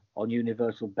scratter on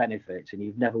universal benefits and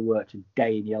you've never worked a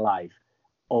day in your life,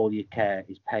 all your care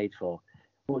is paid for.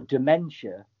 But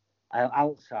dementia,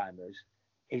 Alzheimer's,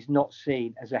 is not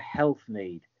seen as a health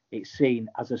need. It's seen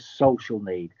as a social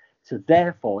need. So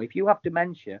therefore, if you have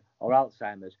dementia or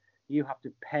Alzheimer's, you have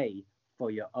to pay for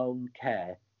your own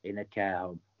care in a care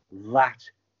home. That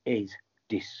is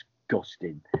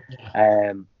disgusting.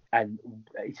 Yeah. And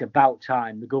it's about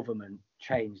time the government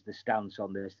changed the stance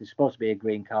on this. There's supposed to be a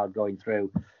green card going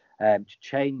through to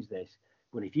change this,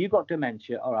 But if you've got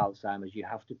dementia or Alzheimer's, you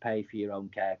have to pay for your own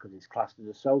care because it's classed as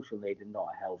a social need and not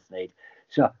a health need.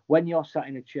 So when you're sat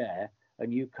in a chair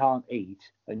and you can't eat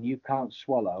and you can't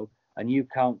swallow and you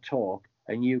can't talk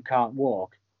and you can't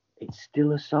walk, it's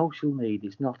still a social need.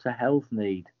 It's not a health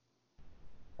need.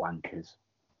 Wankers.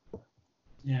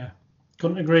 Yeah,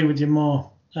 couldn't agree with you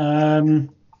more. So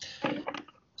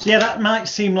yeah, that might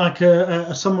seem like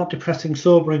a somewhat depressing,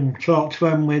 sobering talk to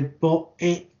end with, but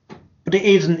it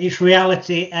isn't. It's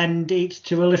reality, and it's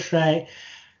to illustrate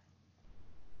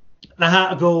the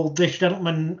heart of gold this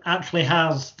gentleman actually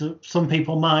has that some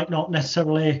people might not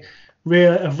necessarily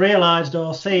have realised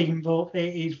or seen, but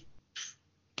it is,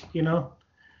 you know,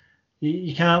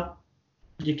 you can't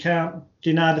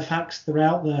deny the facts that are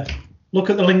out there. Look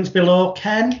at the links below.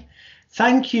 Ken,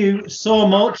 thank you so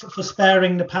much for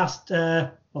sparing the past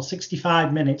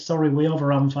 65 minutes. Sorry, we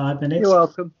overran 5 minutes. You're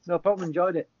welcome. No problem.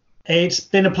 Enjoyed it. It's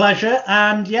been a pleasure.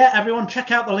 And yeah, everyone,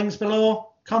 check out the links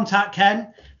below. Contact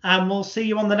Ken, and we'll see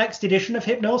you on the next edition of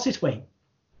Hypnosis Week.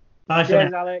 Bye for now.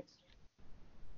 Cheers, Alex.